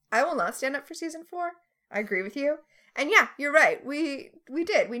 I will not stand up for season 4. I agree with you. And yeah, you're right. We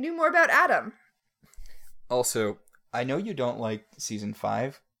did. We knew more about Adam. Also, I know you don't like season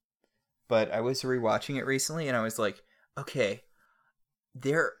 5, but I was rewatching it recently and I was like, okay,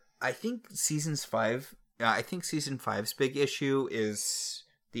 I think season 5's big issue is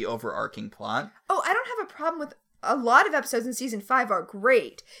the overarching plot. Oh, I don't have a problem with a lot of episodes in season 5 are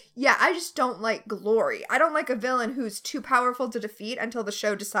great. Yeah, I just don't like Glory. I don't like a villain who's too powerful to defeat until the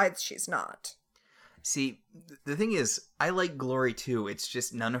show decides she's not. See, the thing is, I like Glory too. It's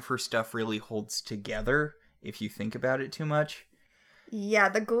just none of her stuff really holds together if you think about it too much. Yeah,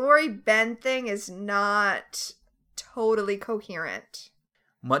 the Glory Ben thing is not totally coherent.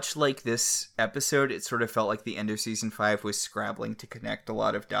 Much like this episode, it sort of felt like the end of season 5 was scrabbling to connect a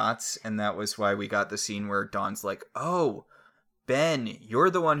lot of dots, and that was why we got the scene where Dawn's like, oh, Ben,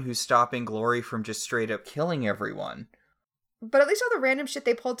 you're the one who's stopping Glory from just straight up killing everyone. But at least all the random shit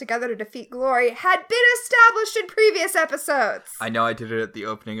they pulled together to defeat Glory had been established in previous episodes. I know I did it at the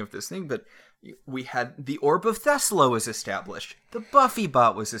opening of this thing, but we had the Orb of Thesla was established. The Buffy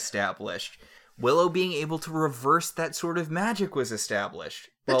bot was established. Willow being able to reverse that sort of magic was established.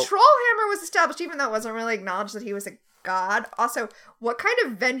 The Trollhammer was established, even though it wasn't really acknowledged that he was a god. Also, what kind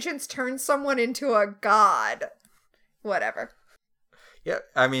of vengeance turns someone into a god? Whatever. Yeah,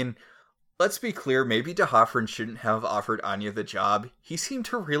 I mean, let's be clear, maybe De Hoffren shouldn't have offered Anya the job. He seemed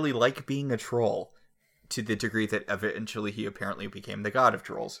to really like being a troll, to the degree that eventually he apparently became the god of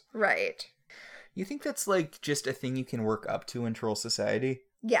trolls. Right. You think that's like just a thing you can work up to in troll society?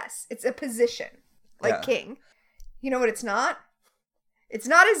 Yes, it's a position. Like Yeah. king. You know what it's not? It's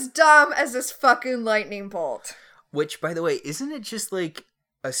not as dumb as this fucking lightning bolt. Which, by the way, isn't it just like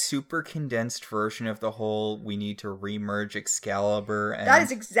a super condensed version of the whole we need to remerge Excalibur and... That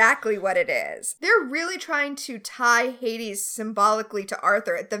is exactly what it is. They're really trying to tie Hades symbolically to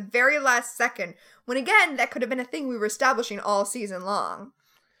Arthur at the very last second, when again, that could have been a thing we were establishing all season long.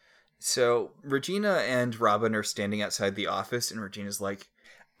 So, Regina and Robin are standing outside the office, and Regina's like,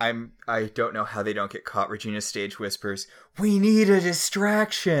 I don't know how they don't get caught. Regina stage whispers, "We need a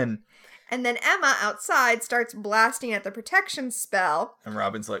distraction!" And then Emma outside starts blasting at the protection spell. And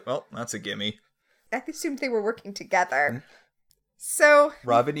Robin's like, well, that's a gimme. I assumed they were working together. So,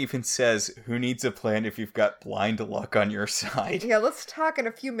 Robin even says, who needs a plan if you've got blind luck on your side? yeah, let's talk in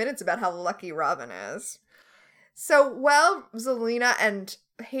a few minutes about how lucky Robin is. So, while Zelena and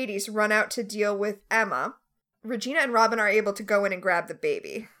Hades run out to deal with Emma, Regina and Robin are able to go in and grab the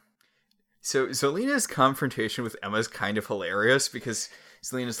baby. So Zelena's confrontation with Emma is kind of hilarious because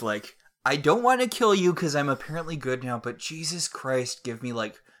Zelena's like, I don't want to kill you because I'm apparently good now, but Jesus Christ, give me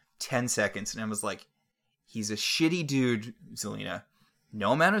like 10 seconds. And Emma's like, he's a shitty dude, Zelena.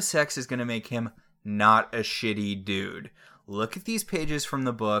 No amount of sex is going to make him not a shitty dude. Look at these pages from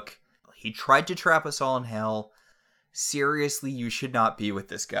the book. He tried to trap us all in hell. Seriously, you should not be with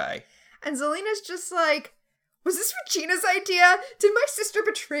this guy. And Zelena's just like, was this Regina's idea? Did my sister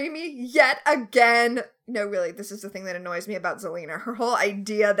betray me yet again? No, really, this is the thing that annoys me about Zelena. Her whole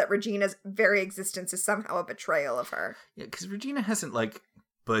idea that Regina's very existence is somehow a betrayal of her. Yeah, because Regina hasn't, like,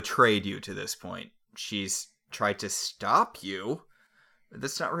 betrayed you to this point. She's tried to stop you.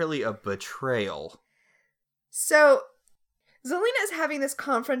 That's not really a betrayal. So, Zelena is having this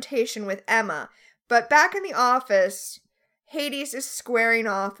confrontation with Emma, but back in the office, Hades is squaring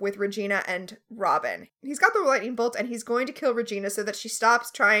off with Regina and Robin. He's got the lightning bolt and he's going to kill Regina so that she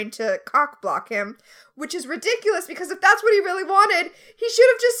stops trying to cock block him, which is ridiculous because if that's what he really wanted, he should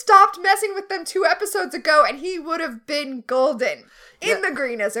have just stopped messing with them 2 episodes ago and he would have been golden. In the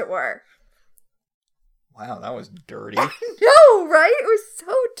green, as it were. Wow, that was dirty. No, right? It was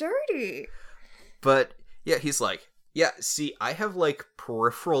so dirty. But, yeah, he's like, yeah, see, I have, like,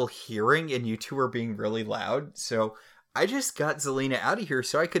 peripheral hearing and you two are being really loud, so I just got Zelena out of here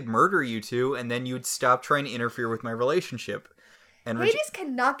so I could murder you two, and then you'd stop trying to interfere with my relationship. And Hades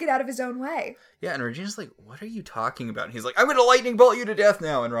cannot get out of his own way. Yeah, and Regina's like, what are you talking about? And he's like, I'm gonna lightning bolt you to death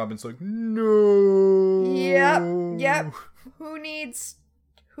now. And Robin's like, no. Yep. Who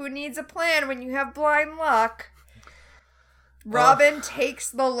needs a plan when you have blind luck? Robin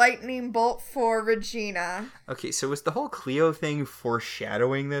takes the lightning bolt for Regina. Okay, so was the whole Cleo thing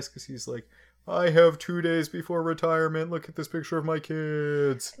foreshadowing this? Because he's like, I have 2 days before retirement. Look at this picture of my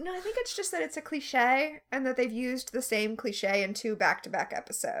kids. No, I think it's just that it's a cliche and that they've used the same cliche in 2 back-to-back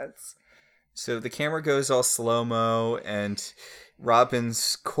episodes. So the camera goes all slow-mo and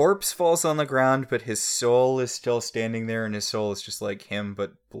Robin's corpse falls on the ground, but his soul is still standing there and his soul is just like him,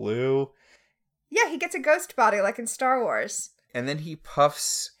 but blue. Yeah, he gets a ghost body like in Star Wars. And then he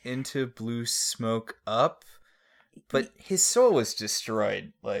puffs into blue smoke up, but his soul was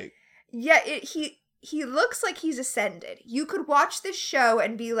destroyed, like... Yeah, he looks like he's ascended. You could watch this show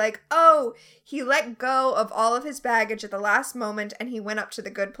and be like, oh, he let go of all of his baggage at the last moment and he went up to the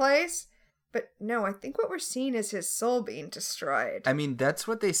good place. But no, I think what we're seeing is his soul being destroyed. I mean, that's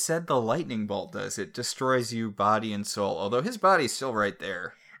what they said the lightning bolt does. It destroys you body and soul, although his body's still right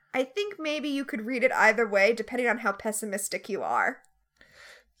there. I think maybe you could read it either way, depending on how pessimistic you are.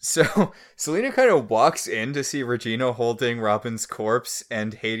 So, Selena kind of walks in to see Regina holding Robin's corpse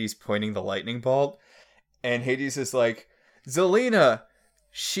and Hades pointing the lightning bolt. And Hades is like, Zelena,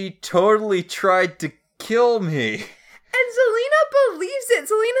 she totally tried to kill me. And Zelena believes it.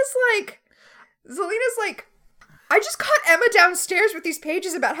 Zelena's like, I just caught Emma downstairs with these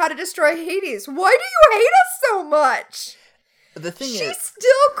pages about how to destroy Hades. Why do you hate us so much? The thing She's is...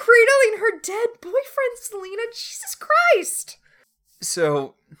 still cradling her dead boyfriend, Selena. Jesus Christ.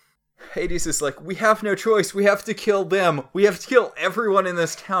 So, Hades is like, we have no choice. We have to kill them. We have to kill everyone in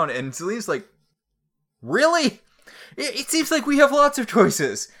this town. And Selena's like, really? It seems like we have lots of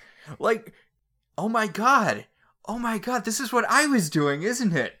choices. Like, oh my god, this is what I was doing,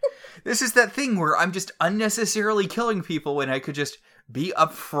 isn't it? This is that thing where I'm just unnecessarily killing people when I could just be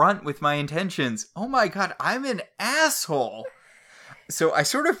upfront with my intentions. Oh my god, I'm an asshole. So I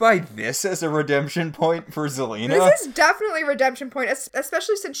sort of buy this as a redemption point for Zelena. This is definitely a redemption point,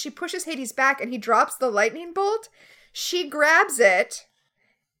 especially since she pushes Hades back and he drops the lightning bolt. She grabs it,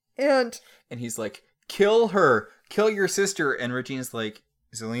 and he's like, kill her, kill your sister. And Regina's like,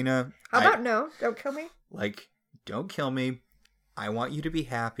 Zelena, how about no? Don't kill me. Like, don't kill me. I want you to be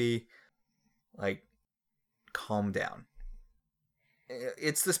happy. Like, calm down.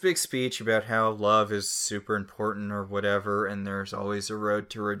 It's this big speech about how love is super important or whatever, and there's always a road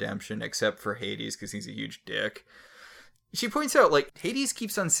to redemption, except for Hades, because he's a huge dick. She points out, like, Hades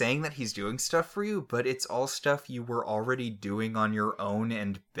keeps on saying that he's doing stuff for you, but it's all stuff you were already doing on your own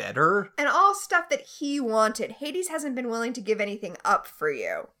and better. And all stuff that he wanted. Hades hasn't been willing to give anything up for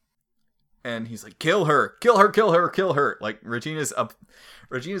you. And he's like, kill her, kill her, kill her, kill her. Like, Regina's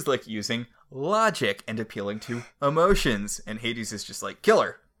like using logic and appealing to emotions. And Hades is just like, kill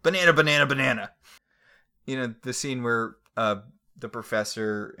her, banana, banana, banana. You know, the scene where the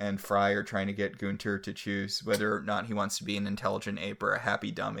professor and Fry are trying to get Gunter to choose whether or not he wants to be an intelligent ape or a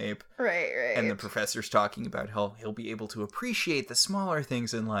happy dumb ape. Right. And the professor's talking about how he'll be able to appreciate the smaller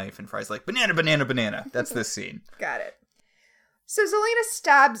things in life. And Fry's like, banana, banana, banana. That's this scene. Got it. So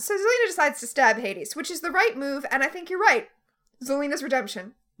Zelena decides to stab Hades, which is the right move, and I think you're right. Zelena's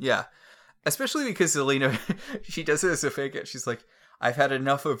redemption. Yeah. Especially because Zelena, she does it as a fake out. She's like, I've had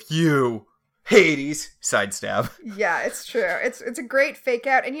enough of you, Hades. Side stab. Yeah, it's true. It's a great fake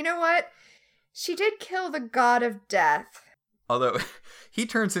out. And you know what? She did kill the god of death. Although, he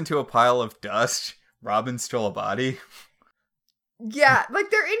turns into a pile of dust. Robin stole a body. Yeah,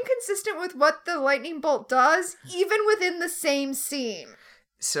 like they're inconsistent with what the lightning bolt does, even within the same scene.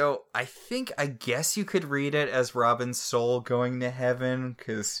 So, I guess you could read it as Robin's soul going to heaven,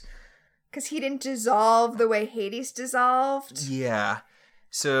 because he didn't dissolve the way Hades dissolved. Yeah.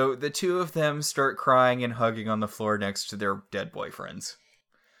 So, the two of them start crying and hugging on the floor next to their dead boyfriends.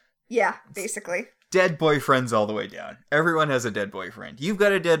 Yeah, basically. Dead boyfriends all the way down. Everyone has a dead boyfriend. You've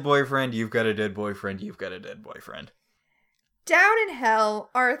got a dead boyfriend, you've got a dead boyfriend, you've got a dead boyfriend. Down in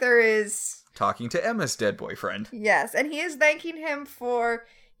hell, Arthur is... talking to Emma's dead boyfriend. Yes, and he is thanking him for,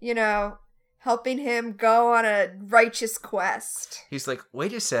 helping him go on a righteous quest. He's like,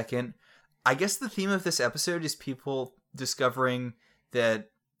 wait a second. I guess the theme of this episode is people discovering that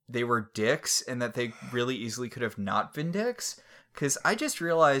they were dicks and that they really easily could have not been dicks. Because I just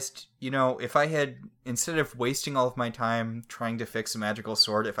realized, if I had, instead of wasting all of my time trying to fix a magical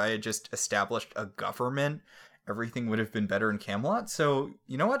sword, if I had just established a government, everything would have been better in Camelot. So,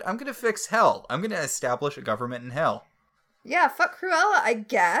 you know what? I'm going to fix hell. I'm going to establish a government in hell. Yeah, fuck Cruella, I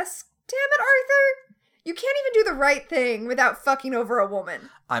guess. Damn it, Arthur! You can't even do the right thing without fucking over a woman.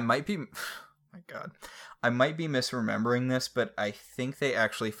 I might be... my God. I might be misremembering this, but I think they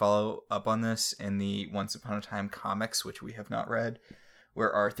actually follow up on this in the Once Upon a Time comics, which we have not read,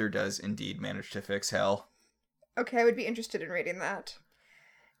 where Arthur does indeed manage to fix hell. Okay, I would be interested in reading that.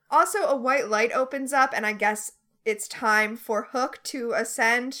 Also, a white light opens up, and I guess it's time for Hook to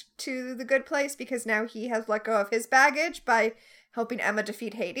ascend to the good place, because now he has let go of his baggage by helping Emma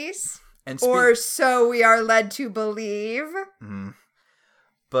defeat Hades. Or so we are led to believe. Mm-hmm.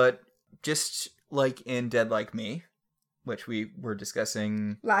 But just like in Dead Like Me, which we were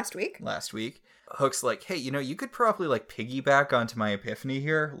discussing last week, Hook's like, hey, you could probably piggyback onto my epiphany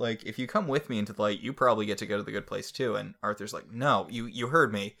here. Like, if you come with me into the light, you probably get to go to the good place too. And Arthur's like, no, you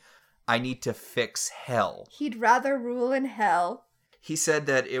heard me. I need to fix hell. He'd rather rule in hell. He said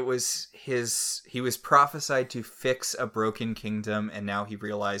that he was prophesied to fix a broken kingdom, and now he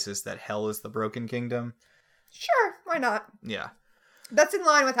realizes that hell is the broken kingdom. Sure, why not? Yeah. That's in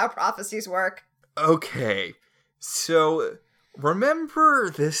line with how prophecies work. Okay, so remember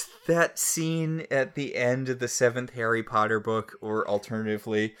that scene at the end of the 7th Harry Potter book, or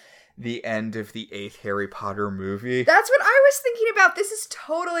alternatively, the end of the 8th Harry Potter movie? That's what I was thinking about. This is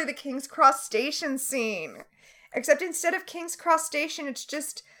totally the King's Cross Station scene. Except instead of King's Cross Station, it's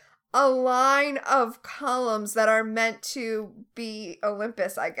just a line of columns that are meant to be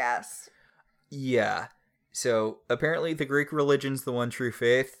Olympus, I guess. Yeah. So, apparently the Greek religion's the one true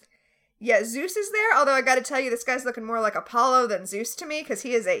faith. Yeah, Zeus is there, although I gotta tell you, this guy's looking more like Apollo than Zeus to me, because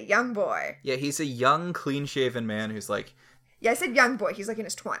he is a young boy. Yeah, he's a young, clean-shaven man who's like... Yeah, I said young boy. He's in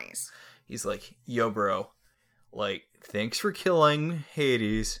his 20s. He's like, yo, bro. Thanks for killing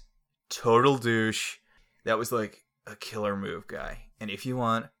Hades. Total douche. That was a killer move, guy. And if you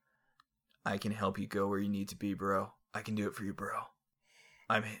want, I can help you go where you need to be, bro. I can do it for you, bro.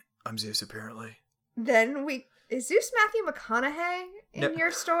 I'm Zeus, apparently. Then is Zeus Matthew McConaughey in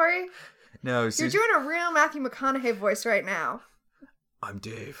your story? No, Zeus... You're doing a real Matthew McConaughey voice right now. I'm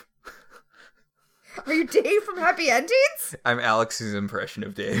Dave. Are you Dave from Happy Endings? I'm Alex's impression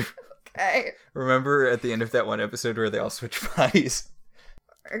of Dave. Okay. Remember at the end of that one episode where they all switch bodies?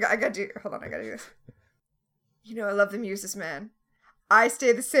 I gotta do this. I love the Muses, man. I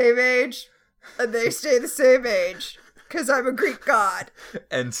stay the same age, and they stay the same age, because I'm a Greek god.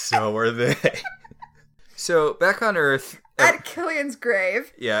 And so are they. So, back on Earth... At Killian's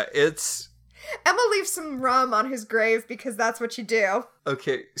grave. Yeah, it's... Emma leaves some rum on his grave, because that's what you do.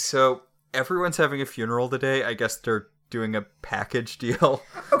 Okay, so everyone's having a funeral today. I guess they're doing a package deal.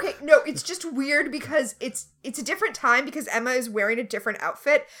 Okay, no, it's just weird because it's a different time because Emma is wearing a different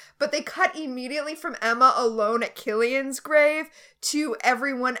outfit, but they cut immediately from Emma alone at Killian's grave to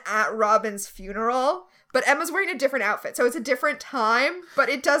everyone at Robin's funeral. But Emma's wearing a different outfit, so it's a different time, but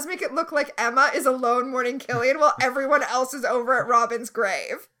it does make it look like Emma is alone mourning Killian while everyone else is over at Robin's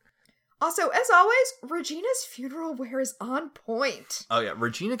grave. Also, as always, Regina's funeral wear is on point. Oh yeah,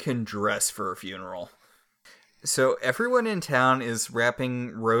 Regina can dress for a funeral. So everyone in town is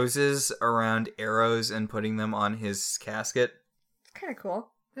wrapping roses around arrows and putting them on his casket. It's kind of cool.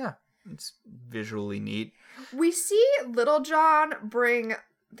 Yeah, it's visually neat. We see Little John bring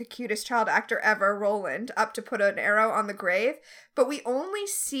the cutest child actor ever, Roland, up to put an arrow on the grave, but we only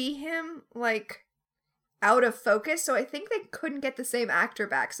see him, like, out of focus, so I think they couldn't get the same actor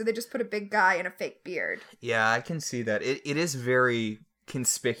back, so they just put a big guy in a fake beard. Yeah, I can see that. It is very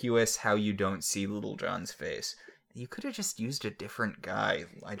conspicuous how you don't see Little John's face. You could have just used a different guy.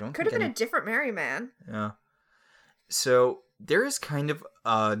 I don't Could have been a different Merry Man. Yeah. So there is kind of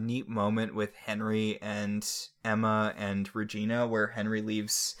a neat moment with Henry and Emma and Regina where Henry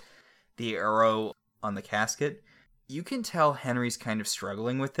leaves the arrow on the casket. You can tell Henry's kind of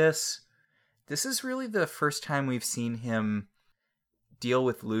struggling with this. This is really the first time we've seen him deal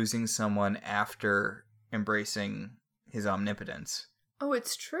with losing someone after embracing his omnipotence. Oh,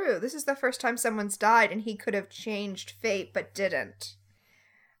 it's true. This is the first time someone's died and he could have changed fate but didn't.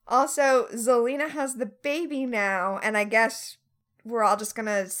 Also, Zelina has the baby now, and I guess we're all just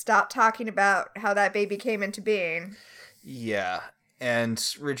gonna stop talking about how that baby came into being. Yeah, and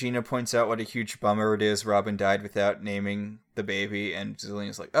Regina points out what a huge bummer it is Robin died without naming the baby, and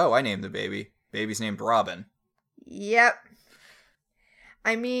Zelina's like, oh, I named the baby. Baby's named Robin. Yep.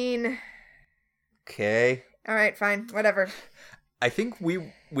 I mean... Okay. Alright, fine. Whatever. I think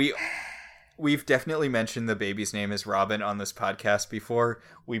we've definitely mentioned the baby's name is Robin on this podcast before.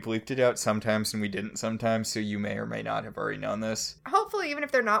 We bleeped it out sometimes and we didn't sometimes, so you may or may not have already known this. Hopefully, even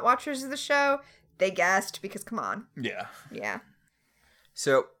if they're not watchers of the show, they guessed, because come on. Yeah. Yeah.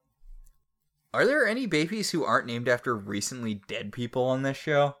 So, are there any babies who aren't named after recently dead people on this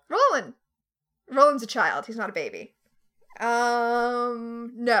show? Roland! Roland's a child. He's not a baby.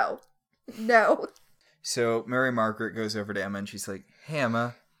 No. No. So, Mary Margaret goes over to Emma and she's like, hey,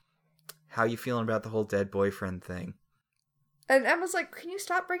 Emma, how you feeling about the whole dead boyfriend thing? And Emma's like, can you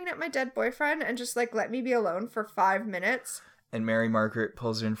stop bringing up my dead boyfriend and just, like, let me be alone for 5 minutes? And Mary Margaret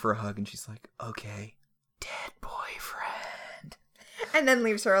pulls her in for a hug and she's like, okay, dead boyfriend. And then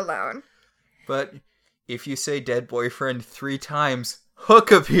leaves her alone. But if you say dead boyfriend 3 times,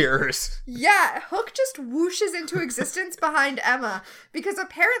 Hook appears. Yeah, Hook just whooshes into existence behind Emma. Because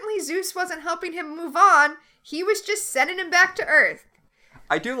apparently Zeus wasn't helping him move on. He was just sending him back to Earth.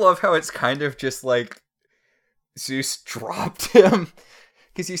 I do love how it's kind of just like Zeus dropped him.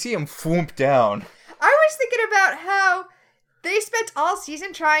 Because you see him foomp down. I was thinking about how they spent all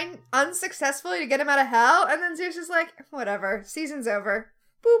season trying unsuccessfully to get him out of hell. And then Zeus is like, whatever, season's over.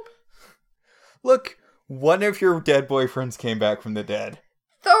 Boop. Look, one of your dead boyfriends came back from the dead.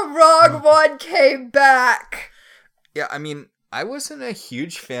 The wrong one came back. Yeah, I mean, I wasn't a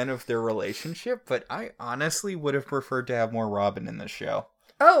huge fan of their relationship, but I honestly would have preferred to have more Robin in this show.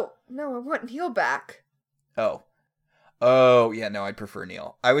 Oh, no, I want Neil back. Oh, yeah, no, I'd prefer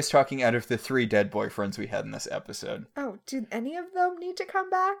Neil. I was talking out of the 3 dead boyfriends we had in this episode. Oh, do any of them need to come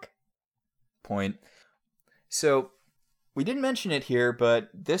back? Point. So, we didn't mention it here, but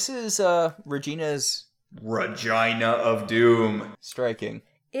this is Regina's Regina of Doom. Striking.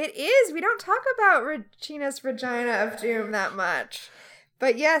 It is. We don't talk about Regina's Regina of Doom that much.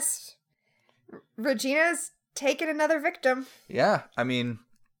 But yes, Regina's taken another victim. Yeah, I mean,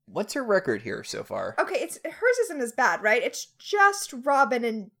 what's her record here so far? Okay, hers isn't as bad, right? It's just Robin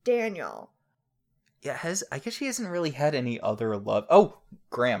and Daniel. Yeah, I guess she hasn't really had any other love. Oh,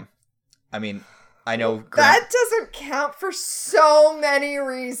 Graham. I mean, I know Graham. That doesn't count for so many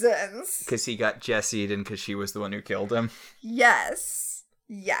reasons. Because he got Jessied and because she was the one who killed him. Yes.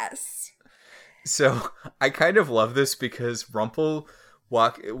 Yes. So, I kind of love this because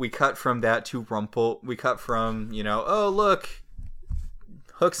we cut from that to Rumple. We cut from, oh, look,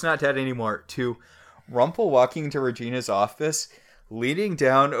 Hook's not dead anymore, to Rumple walking to Regina's office, leaning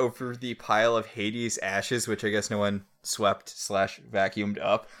down over the pile of Hades' ashes, which I guess no one swept/vacuumed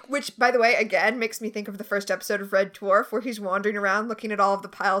up. Which, by the way, again, makes me think of the first episode of Red Dwarf, where he's wandering around looking at all of the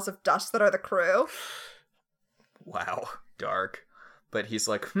piles of dust that are the crew. Wow, dark. But he's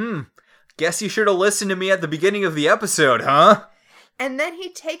like, guess you should have listened to me at the beginning of the episode, huh? And then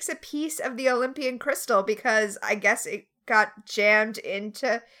he takes a piece of the Olympian crystal because I guess it got jammed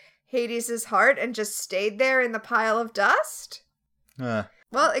into Hades' heart and just stayed there in the pile of dust. Well,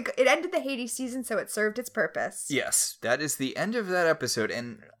 it ended the Hades season, so it served its purpose. Yes, that is the end of that episode.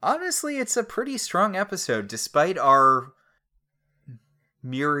 And honestly, it's a pretty strong episode, despite our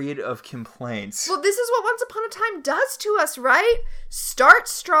myriad of complaints. Well, this is what Once Upon a Time does to us, right?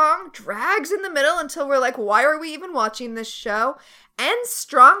 Starts strong, drags in the middle until we're like, why are we even watching this show? Ends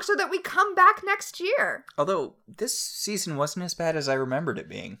strong so that we come back next year. Although, this season wasn't as bad as I remembered it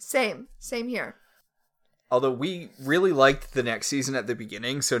being. Same here. Although we really liked the next season at the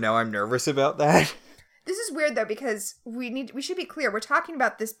beginning, so now I'm nervous about that. This is weird though, because we should be clear. We're talking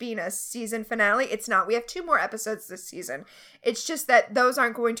about this being a season finale. It's not. We have 2 more episodes this season. It's just that those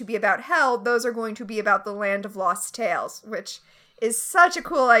aren't going to be about hell. Those are going to be about the Land of Lost Tales, which is such a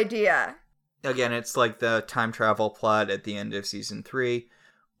cool idea. Again, it's like the time travel plot at the end of season 3,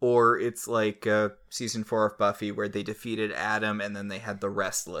 or it's like season 4 of Buffy where they defeated Adam and then they had the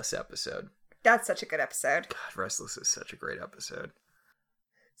Restless episode. That's such a good episode. God, Restless is such a great episode.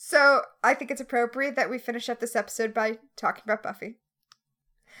 So I think it's appropriate that we finish up this episode by talking about Buffy.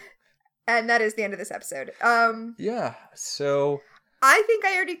 And that is the end of this episode. Yeah, so... I think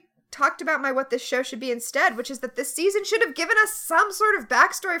I already talked about what this show should be instead, which is that this season should have given us some sort of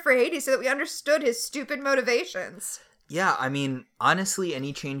backstory for Hades so that we understood his stupid motivations. Yeah, I mean, honestly,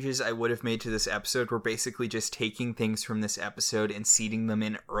 any changes I would have made to this episode were basically just taking things from this episode and seeding them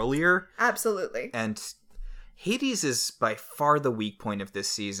in earlier. Absolutely. And Hades is by far the weak point of this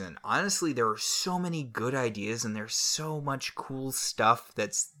season. Honestly, there are so many good ideas and there's so much cool stuff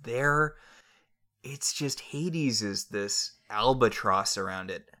that's there. It's just Hades is this albatross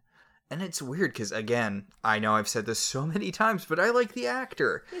around it. And it's weird because, again, I know I've said this so many times, but I like the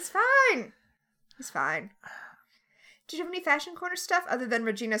actor. He's fine. He's fine. Did you have any fashion corner stuff other than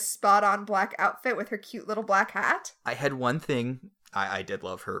Regina's spot-on black outfit with her cute little black hat? I had one thing. I did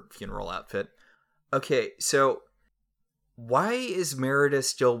love her funeral outfit. Okay, so why is Merida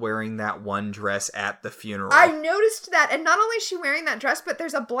still wearing that one dress at the funeral? I noticed that, and not only is she wearing that dress, but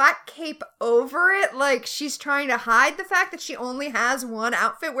there's a black cape over it, like she's trying to hide the fact that she only has one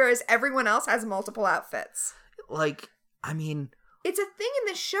outfit, whereas everyone else has multiple outfits. Like, I mean... It's a thing in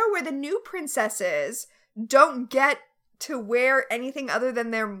this show where the new princesses don't get to wear anything other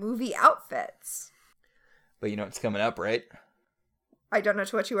than their movie outfits. But you know what's coming up, right? I don't know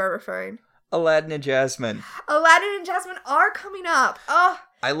to what you are referring. Aladdin and Jasmine. Aladdin and Jasmine are coming up. Oh,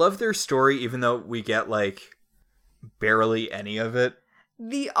 I love their story, even though we get, like, barely any of it.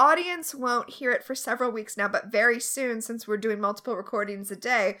 The audience won't hear it for several weeks now, but very soon, since we're doing multiple recordings a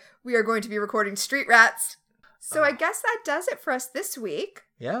day, we are going to be recording Street Rats. So I guess that does it for us this week.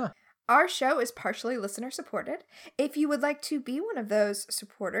 Yeah. Our show is partially listener-supported. If you would like to be one of those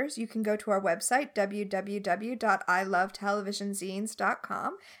supporters, you can go to our website,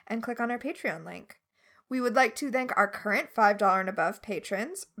 www.ilovetelevisionzines.com, and click on our Patreon link. We would like to thank our current $5 and above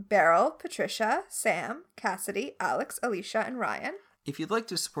patrons, Beryl, Patricia, Sam, Cassidy, Alex, Alicia, and Ryan. If you'd like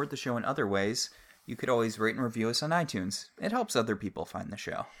to support the show in other ways, you could always rate and review us on iTunes. It helps other people find the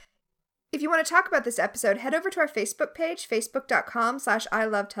show. If you want to talk about this episode, head over to our Facebook page,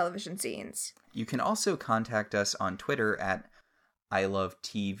 facebook.com/ilovetelevisionzines. You can also contact us on Twitter at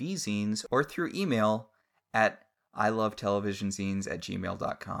ilovetvzines or through email at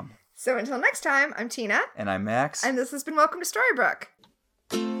ilovetelevisionzines@gmail.com. So until next time, I'm Tina. And I'm Max. And this has been Welcome to Storybrooke.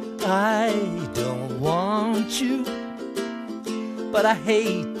 I don't want you, but I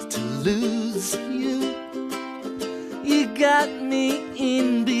hate to lose you. You got me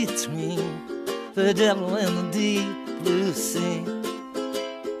in between the devil and the deep blue sea.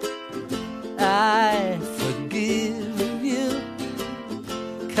 I forgive you,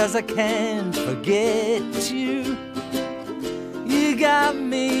 'cause I can't forget you. You got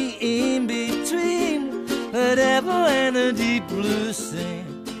me in between the devil and the deep blue sea.